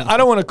 I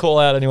don't want to call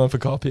out anyone for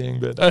copying,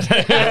 but My the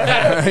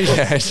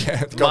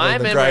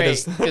memory,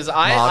 greatest because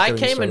I marketing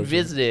came and strategy.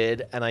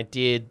 visited and I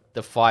did the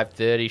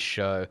 5:30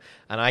 show,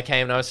 and I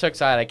came and I was so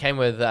excited. I came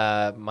with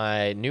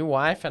my new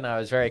wife, and I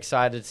was very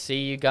excited to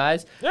see you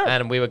guys. Yeah.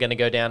 And we were going to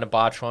go down to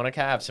Bartronica,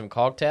 have some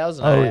cocktails.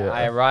 And Oh, I, yeah.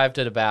 I arrived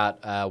at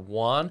about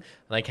 1, and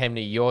I came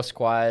to your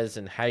Squires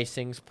and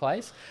Hastings'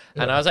 place,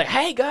 and I was like,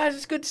 "Hey guys,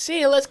 it's good to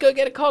see you. Let's go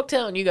get a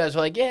cocktail." And you guys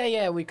were like,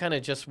 "Yeah, we kind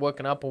of just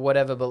woken up or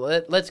whatever, but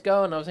let's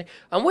go." And I was like,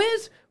 "And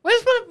where's my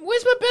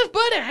best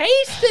bud at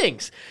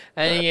Hastings?"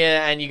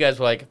 And you guys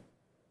were like,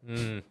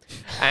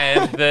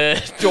 and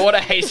the door to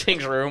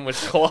Hastings' room was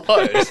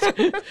closed.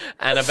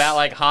 And about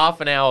like half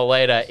an hour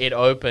later, it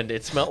opened.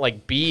 It smelled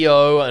like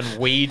BO and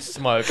weed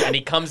smoke. And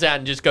he comes out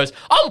and just goes,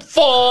 "I'm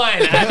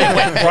fine," and then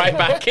went right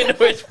back into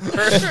his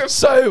room.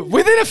 so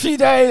within a few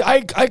days,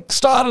 I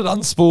started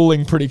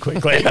unspooling pretty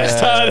quickly. I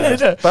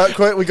started. But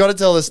quick, we got to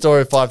tell the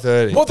story of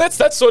 5:30. Well,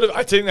 that's sort of.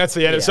 I think that's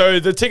the end. Yeah. So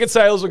the ticket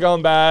sales were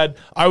going bad.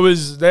 I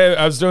was there.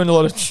 I was doing a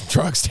lot of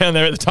drugs down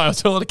there at the time. I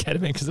was doing a lot of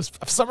ketamine because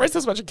for some reason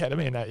there's so much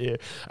ketamine that year,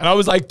 and I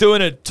was like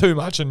doing it too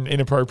much and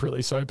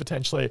inappropriately. So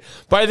potentially,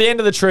 by the end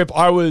of the trip,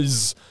 I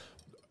was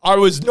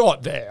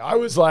not there. I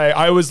was like,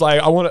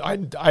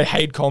 I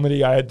hate comedy.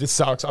 This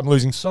sucks. I'm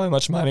losing so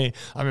much money.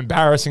 I'm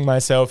embarrassing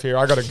myself here.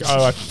 I gotta go.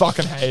 I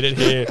fucking hate it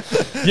here.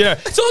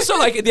 It's also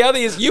like the other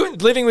years,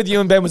 living with you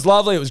and Ben was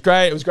lovely. It was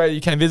great. It was great that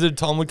you came visit.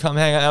 Tom would come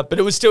hang out, but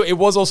it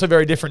was also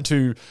very different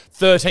to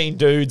 13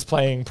 dudes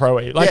playing Pro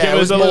E. Like Yeah, it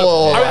was a more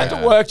little, I had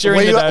to work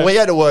during the day. we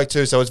had to work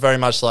too, so it's very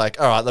much like,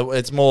 all right,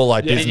 it's more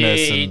like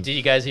business. Did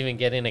you guys even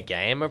get in a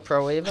game of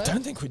Pro Evo? I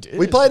don't think we did.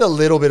 We played a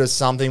little bit of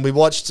something. We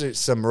watched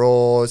some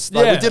Raws.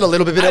 Like, Yeah. We did a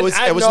little bit, but it was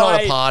At not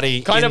night, a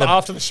party. Kind in of the-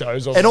 after the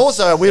shows. And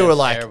also, we were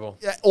like, terrible.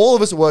 all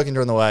of us were working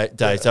during the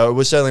day, so it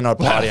was certainly not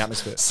a party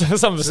atmosphere.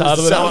 some of us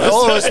harder than So others.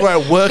 all of us were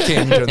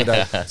working during the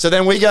day. So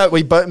then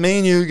me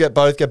and you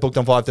both get booked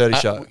on 5:30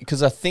 show.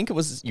 Because I think it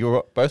was you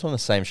were both on the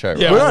same show, right?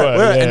 Yeah. We we were, were, we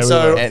were. yeah, And we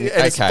so were. And-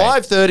 it's okay.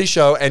 5:30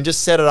 show, and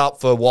just set it up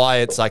for why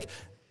it's like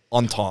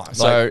on time.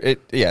 So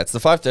it's the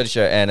 5:30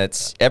 show, and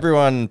it's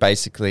everyone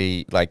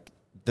basically like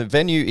the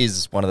venue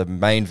is one of the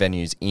main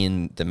venues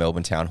in the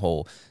Melbourne Town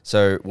Hall.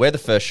 So we're the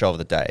first show of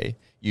the day.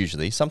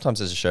 Usually, sometimes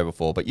there's a show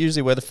before, but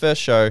usually we're the first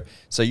show.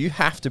 So you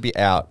have to be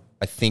out,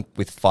 I think,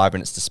 with 5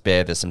 minutes to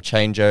spare. There's some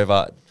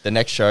changeover. The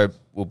next show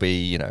will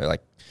be,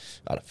 like,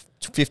 I don't know,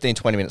 15,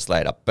 20 minutes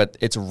later, but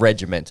it's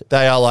regimented.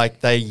 they are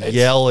like, they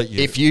yell at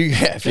you. If you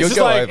This go is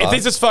like, over, if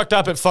this is fucked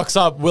up, it fucks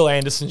up Will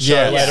Anderson's show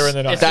Yeah. later in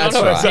the night. It's That's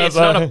not right. It's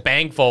not a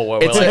bank vault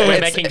where It's we're it's-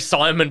 making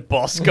Simon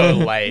Bosco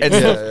late. it's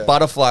the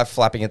butterfly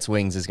flapping its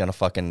wings is going to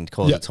fucking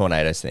cause Yeah. a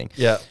tornadoes thing.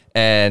 Yeah.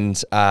 And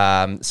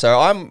so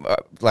I'm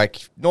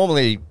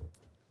normally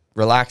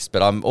relaxed,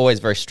 but I'm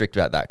always very strict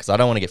about that because I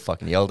don't want to get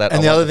fucking yelled at. And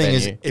I the want other thing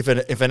is,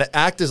 venue. if an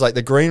act is like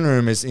the green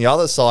room is the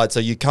other side, so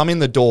you come in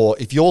the door.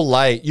 If you're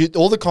late,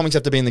 all the comics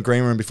have to be in the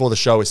green room before the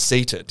show is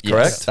seated. Yes,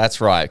 Correct?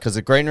 that's right. Because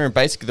the green room,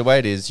 basically the way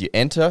it is, you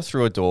enter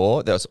through a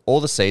door. There's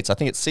all the seats. I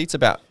think it seats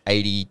about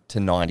 80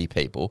 to 90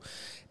 people.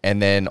 And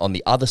then on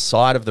the other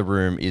side of the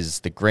room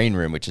is the green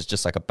room, which is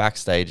just like a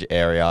backstage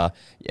area.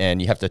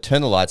 And you have to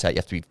turn the lights out. You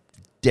have to be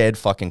dead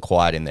fucking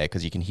quiet in there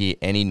because you can hear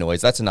any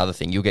noise. That's another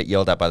thing. You'll get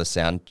yelled at by the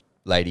sound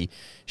lady.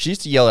 She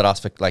used to yell at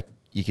us for like,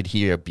 you could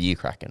hear a beer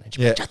cracking. And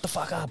she'd be like, shut the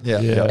fuck up. Yeah.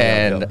 Yeah.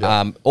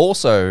 And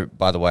also,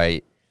 by the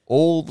way,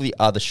 all the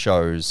other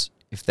shows,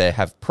 if they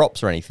have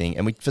props or anything,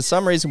 and for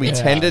some reason we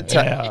tended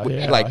to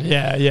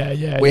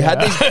we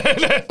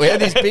had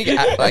these big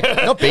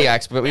not big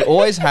acts, but we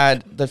always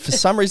had for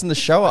some reason the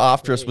show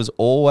after us was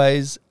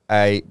always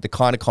the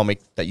kind of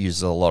comic that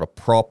uses a lot of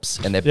props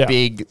and they're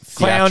big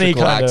Clowny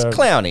theatrical acts. kinda.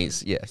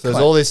 Clownies, yeah. So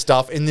there's all this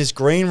stuff in this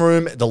green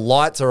room. The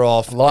lights are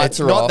off. Lights it's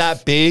are not off.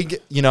 that big.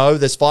 You know,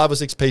 there's 5 or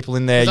 6 people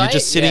in there. You're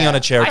just sitting on a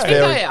chair. It's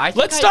very.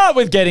 Let's start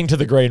with getting to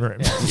the green room.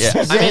 Yeah.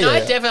 I mean,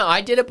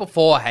 I did it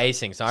before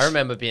Hastings. I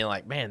remember being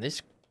like, man,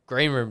 this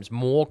green room's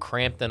more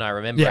cramped than I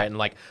remember. Yeah. And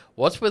like,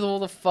 what's with all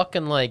the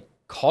fucking like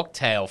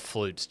cocktail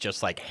flutes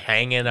just like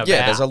hanging about?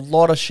 Yeah, there's a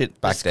lot of shit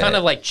back It's there. kind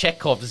of like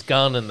Chekhov's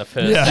gun in the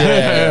first.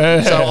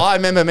 So I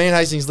remember me and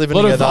Hastings living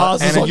Lot of together,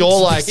 vases and on-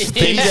 you're like,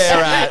 be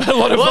there at. A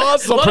lot of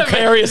vases on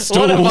precarious A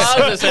lot of stools.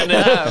 vases and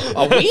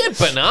a weird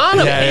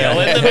banana peel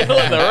in the middle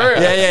of the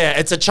room. Yeah.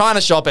 It's a China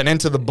shop and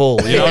Enter the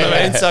Bull. You know what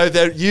I mean? So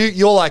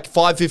you're like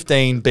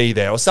 5:15, be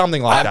there or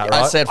something like that,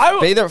 right? I said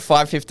be there at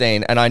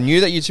 5:15, and I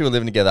knew that you two were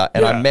living together,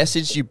 and I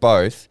messaged you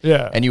both,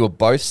 and you were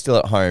both still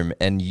at home,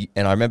 and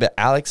I remember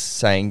Alex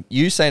saying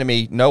to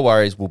me, "No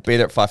worries, we'll be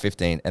there at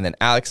 5:15," and then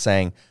Alex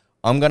saying,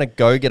 "I'm gonna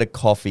go get a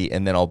coffee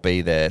and then I'll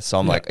be there." So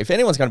I'm like, if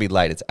anyone's gonna be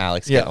late, it's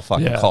Alex getting a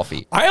fucking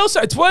coffee. I also,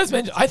 it's worth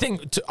mentioning, I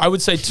think, I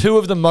would say 2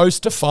 of the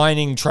most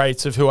defining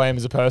traits of who I am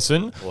as a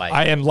person. Late.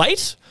 I am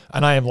late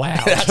and I am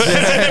loud.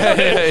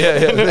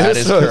 That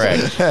is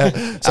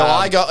correct. So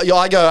I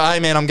go, hey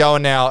man, I'm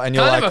going now, and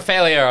you're Kind like, of a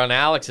failure on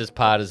Alex's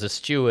part as a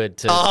steward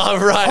to. oh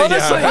right,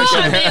 Honestly, yeah.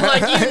 I mean,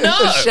 like, you know.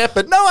 The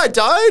shepherd. No, I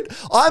don't.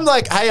 I'm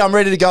like, hey, I'm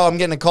ready to go. I'm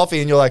getting a coffee,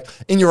 and you're like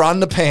in your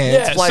underpants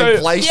Yeah, playing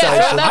so- PlayStation. Yeah,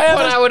 at I that have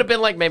point, a- I would have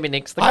been like, maybe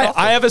Nick's the coffee.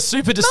 I have a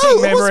super No,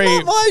 distinct it was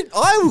memory. not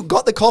I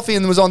got the coffee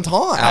and was on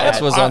time.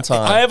 Alex was on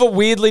time. I have a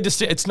weirdly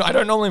distinct. It's not, I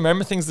don't normally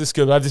remember things this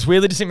good, but I have this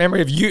weirdly distinct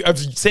memory of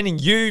sending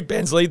you,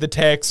 Bensley, the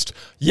text.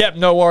 Yep,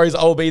 no worries,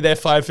 I'll be there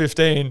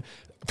 5:15.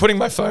 Putting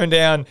my phone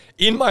down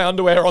in my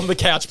underwear on the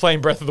couch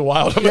playing Breath of the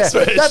Wild on the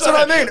Switch. That's what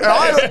I mean. And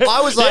I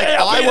was like,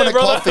 Yeah, I be want there,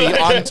 a brother. coffee.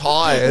 I'm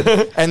tired.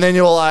 And then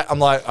you're like, I'm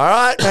like, all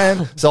right,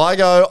 man. So I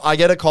go, I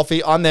get a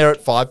coffee. I'm there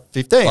at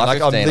 5:15.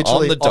 Like I'm 5:15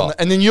 literally on the dot.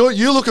 and then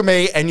you look at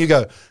me and you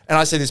go, and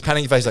I see this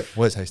panicky face like,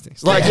 where's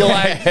Hastings? Like you're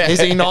like, is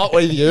he not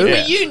with you?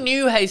 But you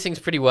knew Hastings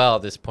pretty well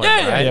at this point,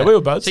 Yeah, right? yeah, we were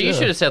both, So you yeah.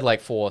 should have said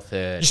like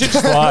 4:30. You should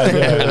just lie.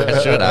 Yeah.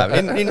 I should have.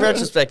 In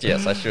retrospect,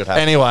 yes, I should have.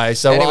 Anyway,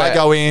 so Anyway. I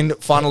go in,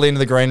 funnel into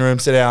the green room,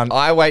 sit down.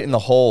 I wait in the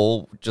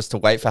hall just to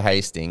wait for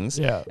Hastings.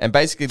 Yeah. And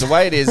basically the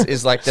way it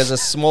is like there's a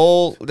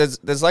small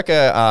there's like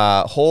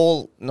a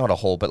hall, not a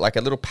hall, but like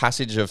a little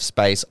passage of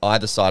space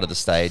either side of the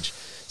stage.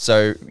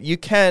 So you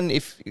can,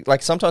 if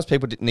like sometimes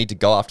people need to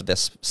go after their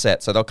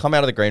set, so they'll come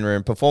out of the green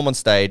room, perform on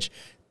stage,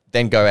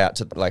 then go out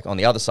to like on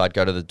the other side,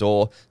 go to the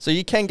door. So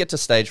you can get to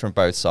stage from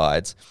both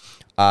sides.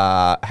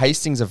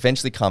 Hastings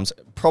eventually comes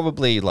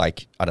probably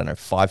like, I don't know,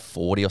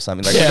 5:40 or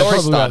something. Like Yeah, it's already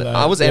probably about started. that.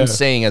 I was Yeah.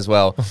 MCing as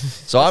well.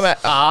 So I'm at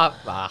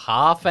A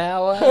half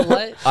hour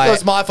late? It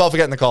was my fault for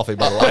getting the coffee,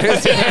 by the way.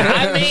 Yeah,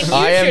 I mean, you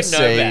IMC. should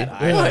know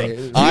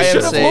better. You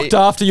should have looked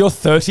after your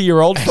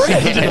 30-year-old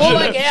friend. Well,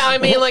 like, yeah, I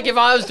mean, like, if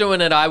I was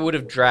doing it, I would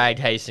have dragged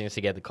Hastings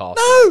to get the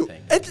coffee. No,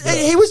 I think.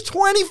 he was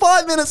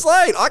 25 minutes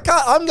late.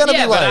 I'm going to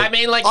Yeah, be late. but I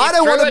mean, like, I if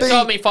don't Drew want had to be.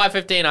 told me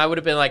 5:15, I would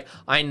have been like,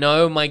 I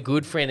know my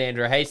good friend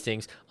Andrew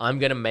Hastings. I'm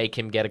gonna make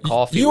him get a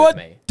coffee You with are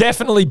me.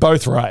 definitely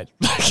both right.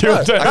 You're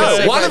No,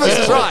 definitely- one of us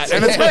is right,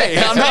 and it's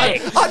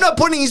me. I'm not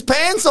putting his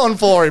pants on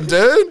for him,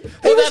 dude. He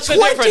Well, was that's the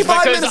difference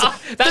 25 because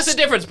minutes. that's the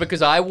difference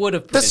because I would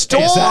have. The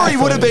story Exactly.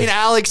 would have been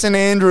Alex and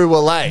Andrew were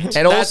late.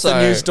 And That's also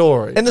the new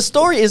story. And the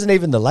story isn't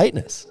even the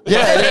lateness.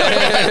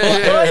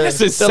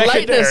 This is The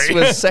lateness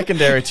secondary. was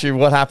secondary to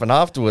what happened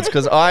afterwards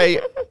because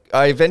I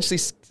eventually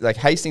like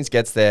Hastings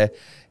gets there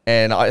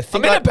and I I'm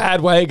think in a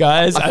bad way,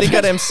 guys. I think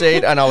I'd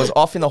MC'd and I was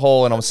off in the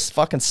hall and I was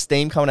fucking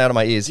steam coming out of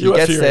my ears. He You were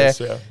gets furious,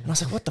 there yeah. and I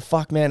was like, what the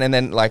fuck, man? And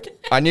then like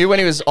I knew when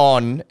he was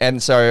on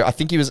and so I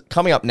think he was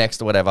coming up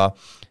next or whatever.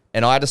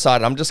 And I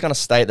decided I'm just going to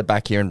stay at the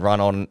back here and run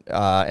on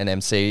an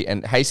MC.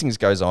 And Hastings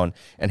goes on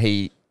and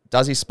he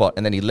does his spot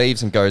and then he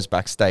leaves and goes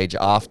backstage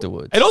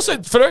afterwards. And also,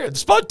 the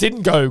spot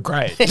didn't go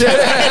great. I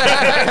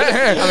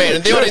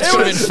mean, the audience could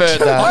have inferred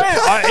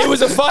that. It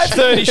was a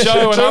 5:30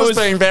 show, and I Drew's was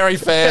being very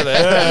fair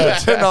there.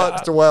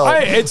 Not well.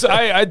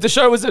 the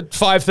show was at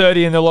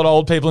 5:30, and a lot of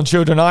old people and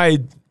children.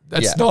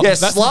 That's Yeah. not. Yeah,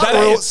 that's,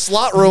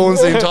 slut ruins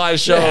the entire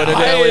show in an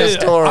earlier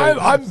story.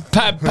 I'm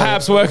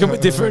perhaps working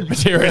with different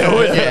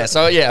material. Yeah,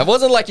 so yeah, it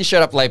wasn't like you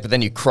showed up late, but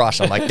then you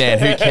crush. I'm like, Dan,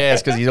 who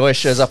cares? Because he always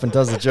shows up and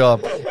does the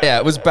job. Yeah,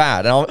 it was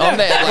bad. And I'm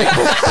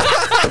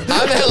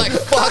there like,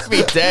 fuck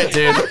me dead,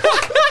 dude.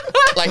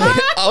 Like,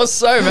 I was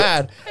so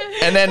mad.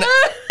 And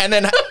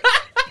then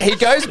he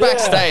goes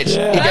backstage. He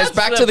goes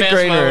back to the best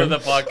green moment room.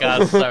 of the podcast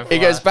so far. He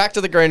goes back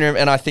to the green room,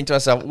 and I think to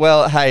myself,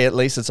 well, hey, at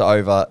least it's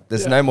over.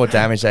 There's no more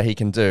damage that he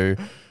can do.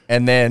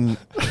 And then,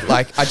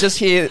 like, I just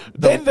hear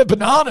Then the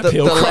banana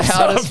peel crops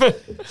up.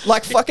 loudest,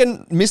 like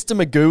fucking Mr.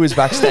 Magoo is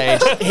backstage.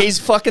 He's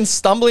fucking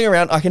stumbling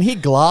around. I can hear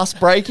glass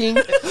breaking.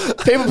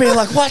 People being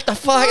like, what the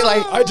fuck?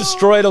 Like, I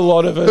destroyed a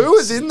lot of it. Who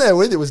was in there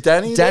with it? Was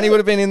Danny? Danny would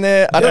have been in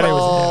there. I don't Danny know.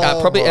 was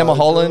in Probably Emma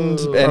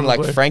Holland and like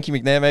Probably. Frankie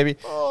McNair maybe.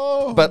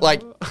 But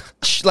like,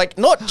 like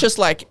not just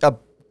like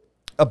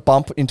a a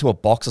bump into a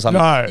box or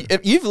something. No.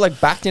 You've like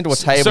backed into a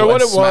table So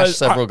what and it was, smashed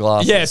several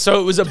glasses. Yeah, so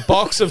it was a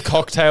box of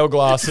cocktail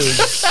glasses.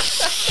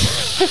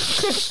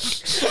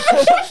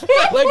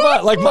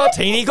 like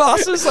martini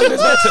glasses, like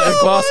there's a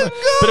glass,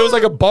 but it was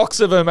like a box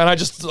of them, and I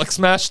just like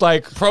smashed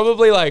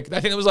probably I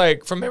think it was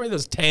from memory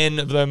there's 10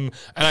 of them,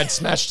 and I'd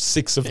smashed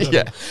 6 of them.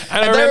 Yeah,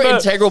 and and they're an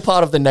integral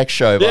part of the next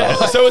show. Yeah,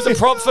 so it was a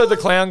prop for the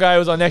clown guy who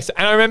was on next,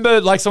 and I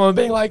remember someone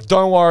being like,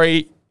 "Don't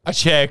worry, I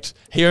checked.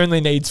 He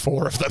only needs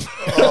 4 of them."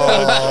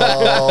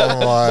 Oh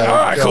my All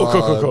right,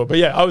 God. cool. But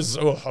yeah, I was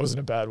in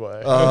a bad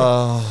way.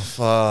 Oh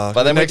fuck!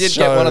 But then we Next did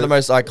get one show- of the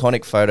most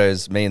iconic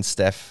photos, me and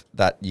Steph,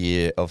 that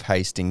year of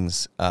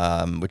Hastings,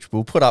 which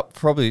we'll put up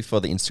probably for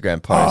the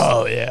Instagram post.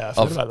 Oh yeah, I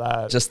forgot of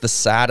about that. just the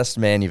saddest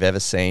man you've ever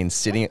seen,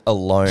 sitting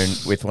alone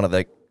with one of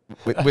the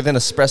with an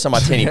espresso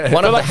martini,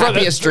 one of the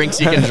happiest drinks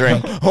you can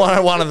drink.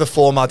 one of the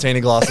 4 martini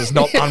glasses,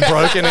 not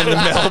unbroken in the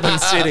Melbourne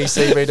City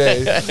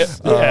CBD.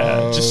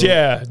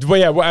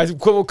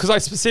 Because I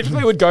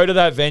specifically would go to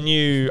that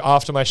venue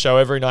after my show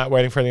every night,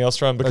 waiting for anything else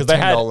to run, because they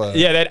had $10.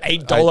 they had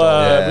 $8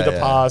 $8, with a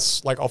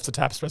pass, like off the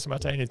tap espresso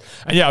martinis,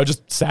 and yeah, I would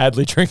just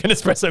sadly drink an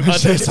espresso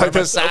martini. It's like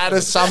the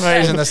saddest, some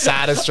reason the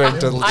saddest drink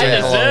to I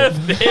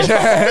deserve this.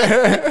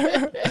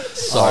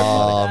 So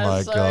Oh funny. my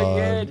That's so God.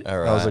 good. All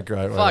right. That was a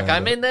great one. Fuck, I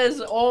mean, there's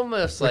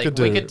almost like could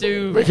we do- could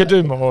do We could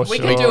do more. we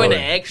sure. could do an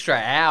extra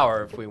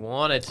hour if we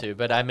wanted to,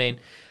 but I mean,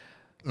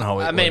 No,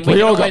 we We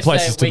can all got always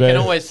places say, to we be. can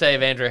always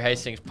save Andrew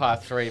Hastings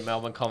Part 3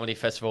 Melbourne Comedy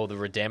Festival The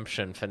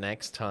Redemption for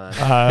next time.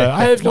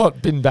 I have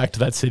not been back to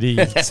that city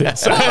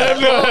since.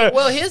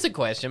 Well, here's a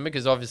question,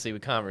 because obviously we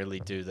can't really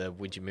do the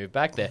would you move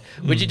back there.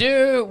 Would you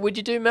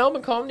do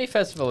Melbourne Comedy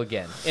Festival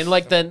again in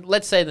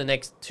let's say the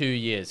next 2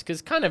 years,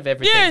 because kind of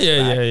everything's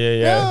back.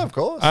 Yeah, of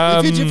course.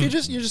 If you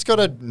just got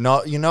to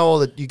know, all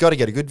that you got to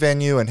get a good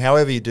venue, and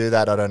however you do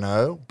that, I don't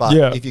know. But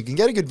Yeah. if you can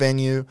get a good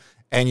venue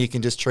and you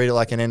can just treat it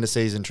like an end of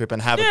season trip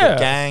and have a Yeah. good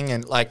gang,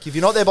 and like if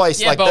you're not there by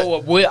Yeah, like but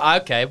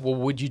the,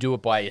 would you do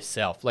it by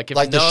yourself? Like if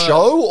like the no-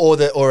 show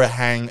or a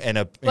hang and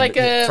a like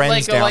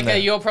friends down there.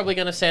 you're probably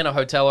going to stay in a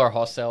hotel or a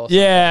hostel.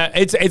 Yeah,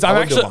 it's. I'm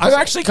would do it actually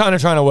myself. kind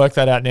of trying to work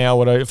that out now.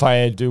 If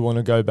I do want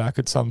to go back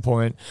at some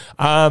point,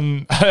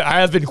 I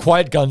have been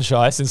quite gun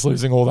shy since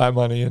losing all that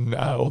money and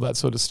all that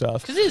sort of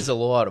stuff. Because it is a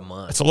lot of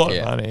money. It's a lot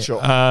Yeah, of money.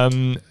 sure.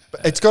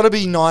 But It's got to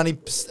be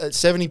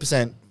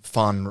 70%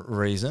 fun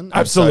reason. And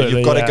Absolutely, So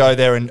you've got yeah. to go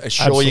there and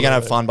assure you're going to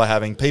have Absolutely. fun by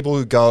having people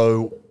who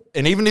go.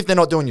 And even if they're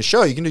not doing your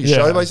show, you can do your Yeah.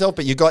 show by yourself,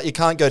 but you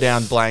can't go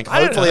down blank. I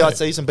don't Hopefully know. I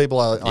see some people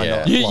I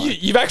Yeah. know.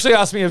 You've actually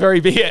asked me a very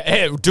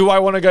big. Do I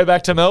want to go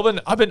back to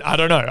Melbourne? I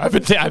don't know.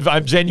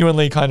 I'm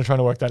genuinely kind of trying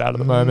to work that out at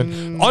the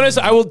moment.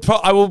 Honestly, I will.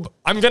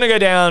 I'm going to go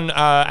down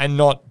and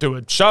not do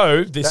a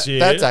show this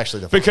year. That's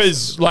actually the fun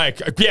because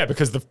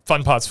because the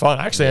fun part's fun.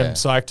 Actually, I'm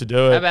psyched to do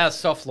How it. about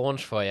soft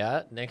launch for you?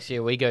 Next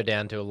year we go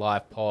down to a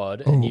live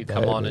pod and you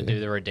come on and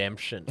do the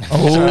redemption.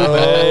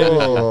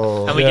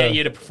 Oh. And we Yeah. get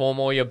you to perform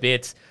all your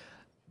bits.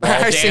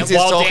 Hastings is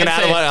talking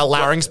out of a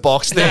larynx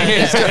box thing.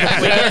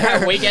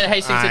 we get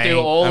Hastings to do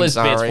all I'm his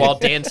bits sorry. while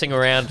dancing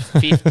around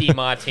 50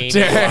 martinis.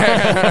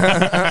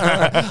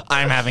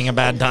 I'm having a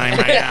bad time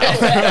right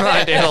now.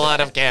 I did a lot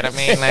of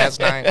ketamine last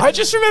night. I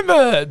just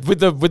remember with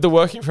the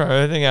working from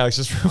home thing, Alex,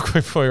 just real quick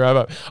before we wrap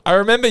up. I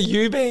remember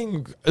you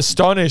being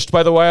astonished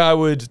by the way I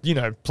would,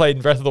 play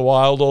in Breath of the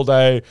Wild all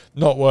day,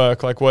 not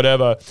work, like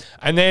whatever.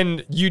 And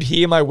then you'd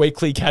hear my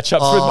weekly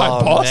catch-ups with my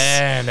boss.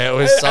 Man, it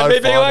was so and me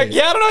being funny. like,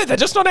 yeah, I don't know, they're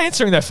just not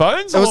answering their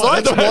phones. It was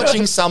like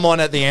watching someone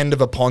at the end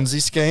of a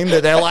Ponzi scheme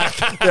that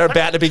they're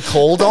about to be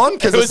called on,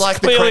 because It it's was like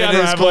the clearly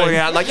creditors unraveling. calling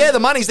out, like, yeah, the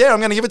money's there, I'm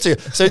going to give it to you.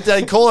 So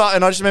they call out,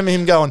 and I just remember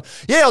him going,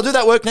 yeah, I'll do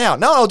that work now.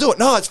 No, I'll do it.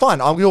 No, it's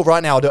fine. I'll do it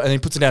right now. I'll do it. And he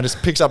puts it down,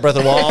 just picks up Breath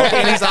of the Wild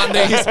in his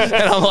undies, and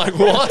I'm like,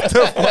 what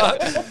the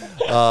fuck?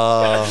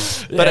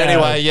 But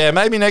anyway, yeah,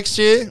 maybe next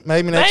year.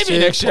 Maybe next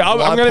year. I'm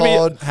Live going to be.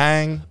 pod,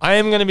 hang. I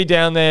am going to be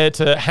down there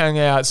to hang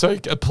out. So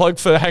a plug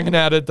for hanging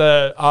out at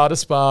the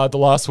Artist Bar the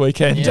last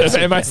weekend of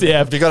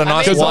MACF. If you got a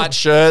nice mean- white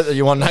shirt that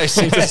you want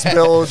Hastings to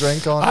spill or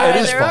drink on, it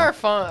is There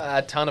fun. are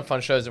a ton of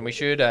fun shows, and we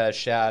should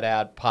shout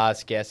out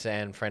past guests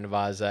and friend of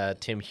ours,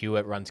 Tim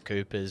Hewitt runs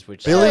Coopers,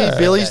 which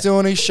Billy's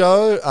doing his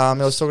show. I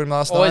was talking to him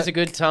last always night. a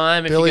good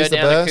time. If Billy's you the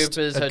go down to best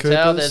Cooper's at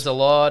Hotel, Coopers. there's a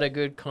lot of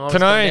good comedy.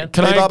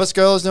 Can I- Barbus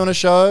Girl is doing a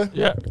show.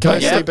 Yeah.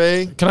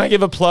 STB. Can I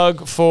give a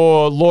plug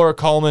for Laura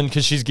Coleman,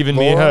 because she's given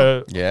me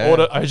Laura? her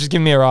order? She's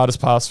given me her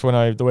artist pass for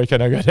the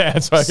weekend I go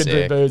down, so I can do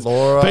Sick. booze.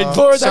 Laura. But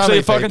Laura's So actually many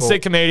a fucking people.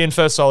 sick comedian.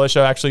 First solo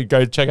show. Actually,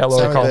 go check out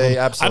Laura So Coleman. many,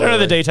 I don't know the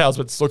absolutely. details,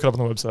 but look it up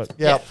on the website.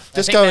 Yeah,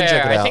 just go and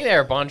check it I out. think there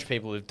are a bunch of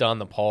people who've done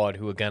the pod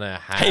who are gonna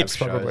have Heaps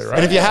shows. probably, right?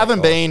 And if you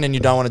haven't been and you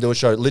don't want to do a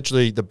show,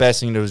 literally the best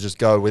thing to do is just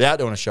go without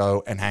doing a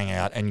show and hang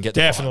out and get the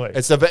Definitely. fun.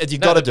 It's you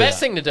No, got to the do best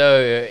that. thing to do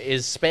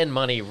is spend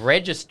money,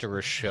 register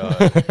a show,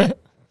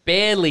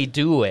 barely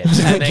do it and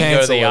then go to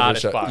Cancel the every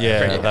artist show. bar.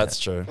 Yeah, that's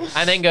true.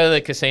 And then go to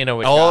the casino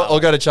with Or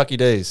Charles. go to Chucky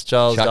D's.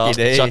 Chucky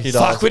D's.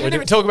 Fuck, we didn't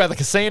even talk about the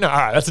casino. All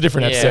right, that's a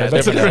different Yeah, episode.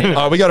 That's a different. different.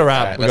 All right, we got to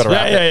wrap. We got to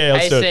wrap. Yeah.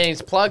 Let's do it.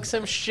 Hastings, plug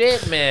some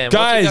shit, man.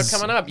 Guys, what you got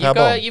coming up?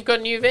 Powerbomb. You've got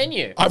a new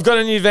venue. I've got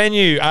a new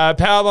venue.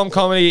 Powerbomb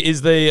Comedy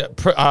is the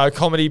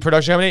comedy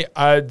production company.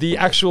 The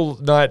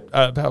actual night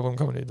Powerbomb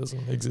Comedy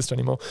doesn't exist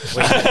anymore.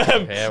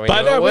 Yeah, we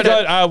But knew it no, we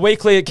wouldn't. got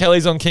weekly at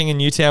Kelly's on King in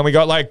Newtown. We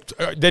got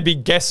there'd be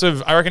guests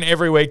of, I reckon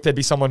every week there'd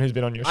be someone who's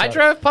been on your show. I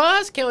drove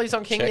past Kelly's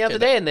on King Check the other it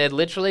day, and they'd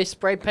literally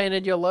spray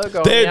painted your logo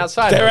on They're- the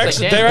outside. they're I was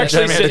actually- damn, they're that's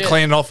actually Jamie had to legit.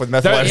 clean it off with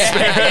methylated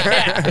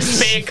spirit.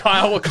 Me and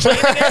Kyle were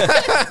cleaning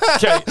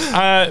it.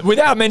 Okay,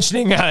 without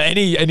mentioning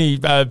any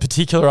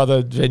particular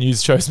other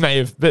venues shows may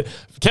have, but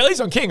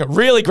Kelly's on King,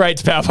 really great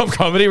Powerbomb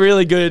Comedy,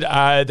 really good.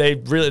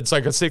 It's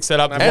like a sick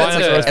setup. The And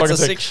lineups are always It's fucking a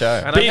sick. sick show.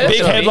 And I've Big heard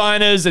the-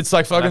 headliners. It's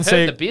like I've fucking heard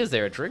sick. the beers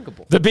there are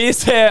drinkable. The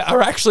beers there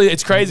are actually,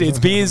 it's crazy. It's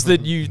beers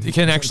that you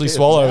can actually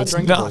swallow. It's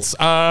drinkable. nuts.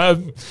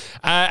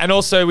 And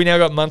also, we now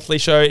got monthly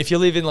show. If you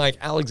live in like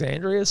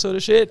Alexandria sort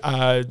of shit,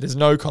 there's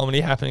no comedy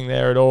happening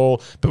there at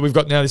all. But we've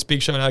got now this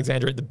big show in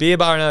Alexandria at the Beer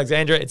Bar in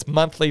Alexandria. It's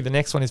monthly. The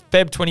next one is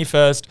Feb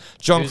 21st.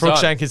 John Who's on?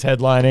 Cruikshank is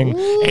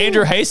headlining.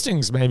 Andrew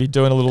Hastings maybe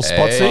doing a little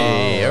spot.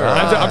 Hey, all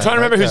right. I'm trying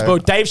to remember who's Okay.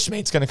 booked. Dave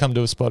Schmidt's going to come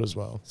do a spot as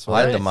well.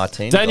 I had the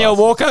martini. Danielle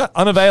glasses. Walker,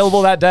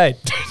 unavailable that day.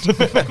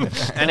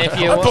 And if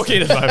you I'm want,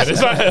 booking at the moment.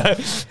 It's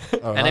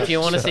fine. and if you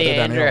want to see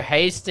Danielle. Andrew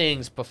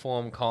Hastings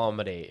perform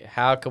comedy,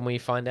 how can we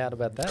find out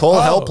about that? Call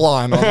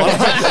helpline.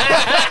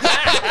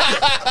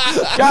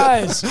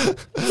 Guys,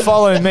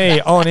 follow me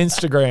on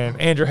Instagram,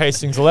 Andrew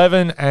Hastings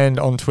 11, and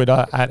on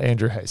Twitter at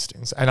Andrew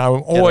Hastings. And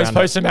I'm always around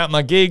posting about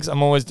my gigs.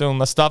 I'm always doing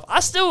my stuff. I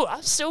still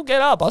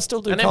get up. I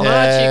still do And in comedy.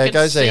 March, Yeah, you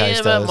go can see see him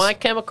Hastings. at My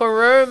Chemical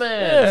Romance.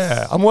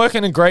 Yeah, I'm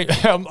working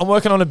I'm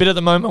working on a bit at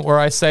the moment where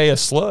I say a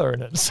slur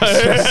in it. So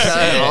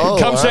Oh,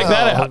 come check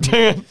that wow. out.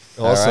 Awesome.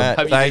 All right.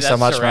 Hope you Thanks do so that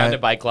much, surrounded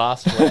mate. by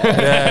glassware.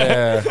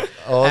 Yeah. And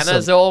Awesome.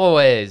 as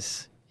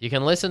always, you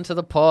can listen to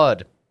the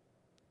pod.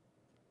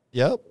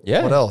 Yep.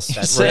 Yeah. What else?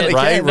 Certainly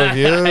Rate, can.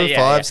 review, Yeah,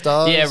 5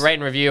 stars. Yeah, rate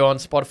and review on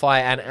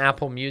Spotify and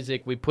Apple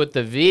Music. We put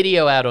the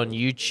video out on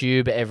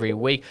YouTube every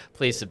week.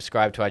 Please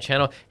subscribe to our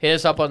channel. Hit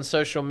us up on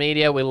social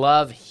media. We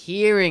love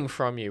hearing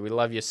from you. We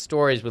love your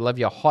stories. We love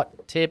your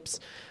hot tips.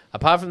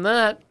 Apart from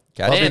that,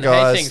 Love you man,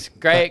 guys. Hastings,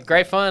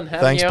 great fun having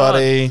Thanks, you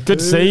buddy. Good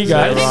to see you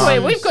on. I guys.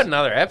 think we've got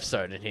another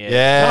episode in here.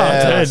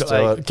 Yeah. Oh, let's dude,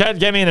 do it. Can't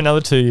get me in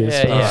another 2 years.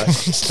 Yeah, yeah.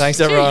 Thanks,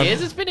 2 everyone.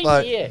 years? It's been a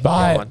Bye. year.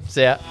 Bye. Come on.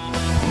 See ya.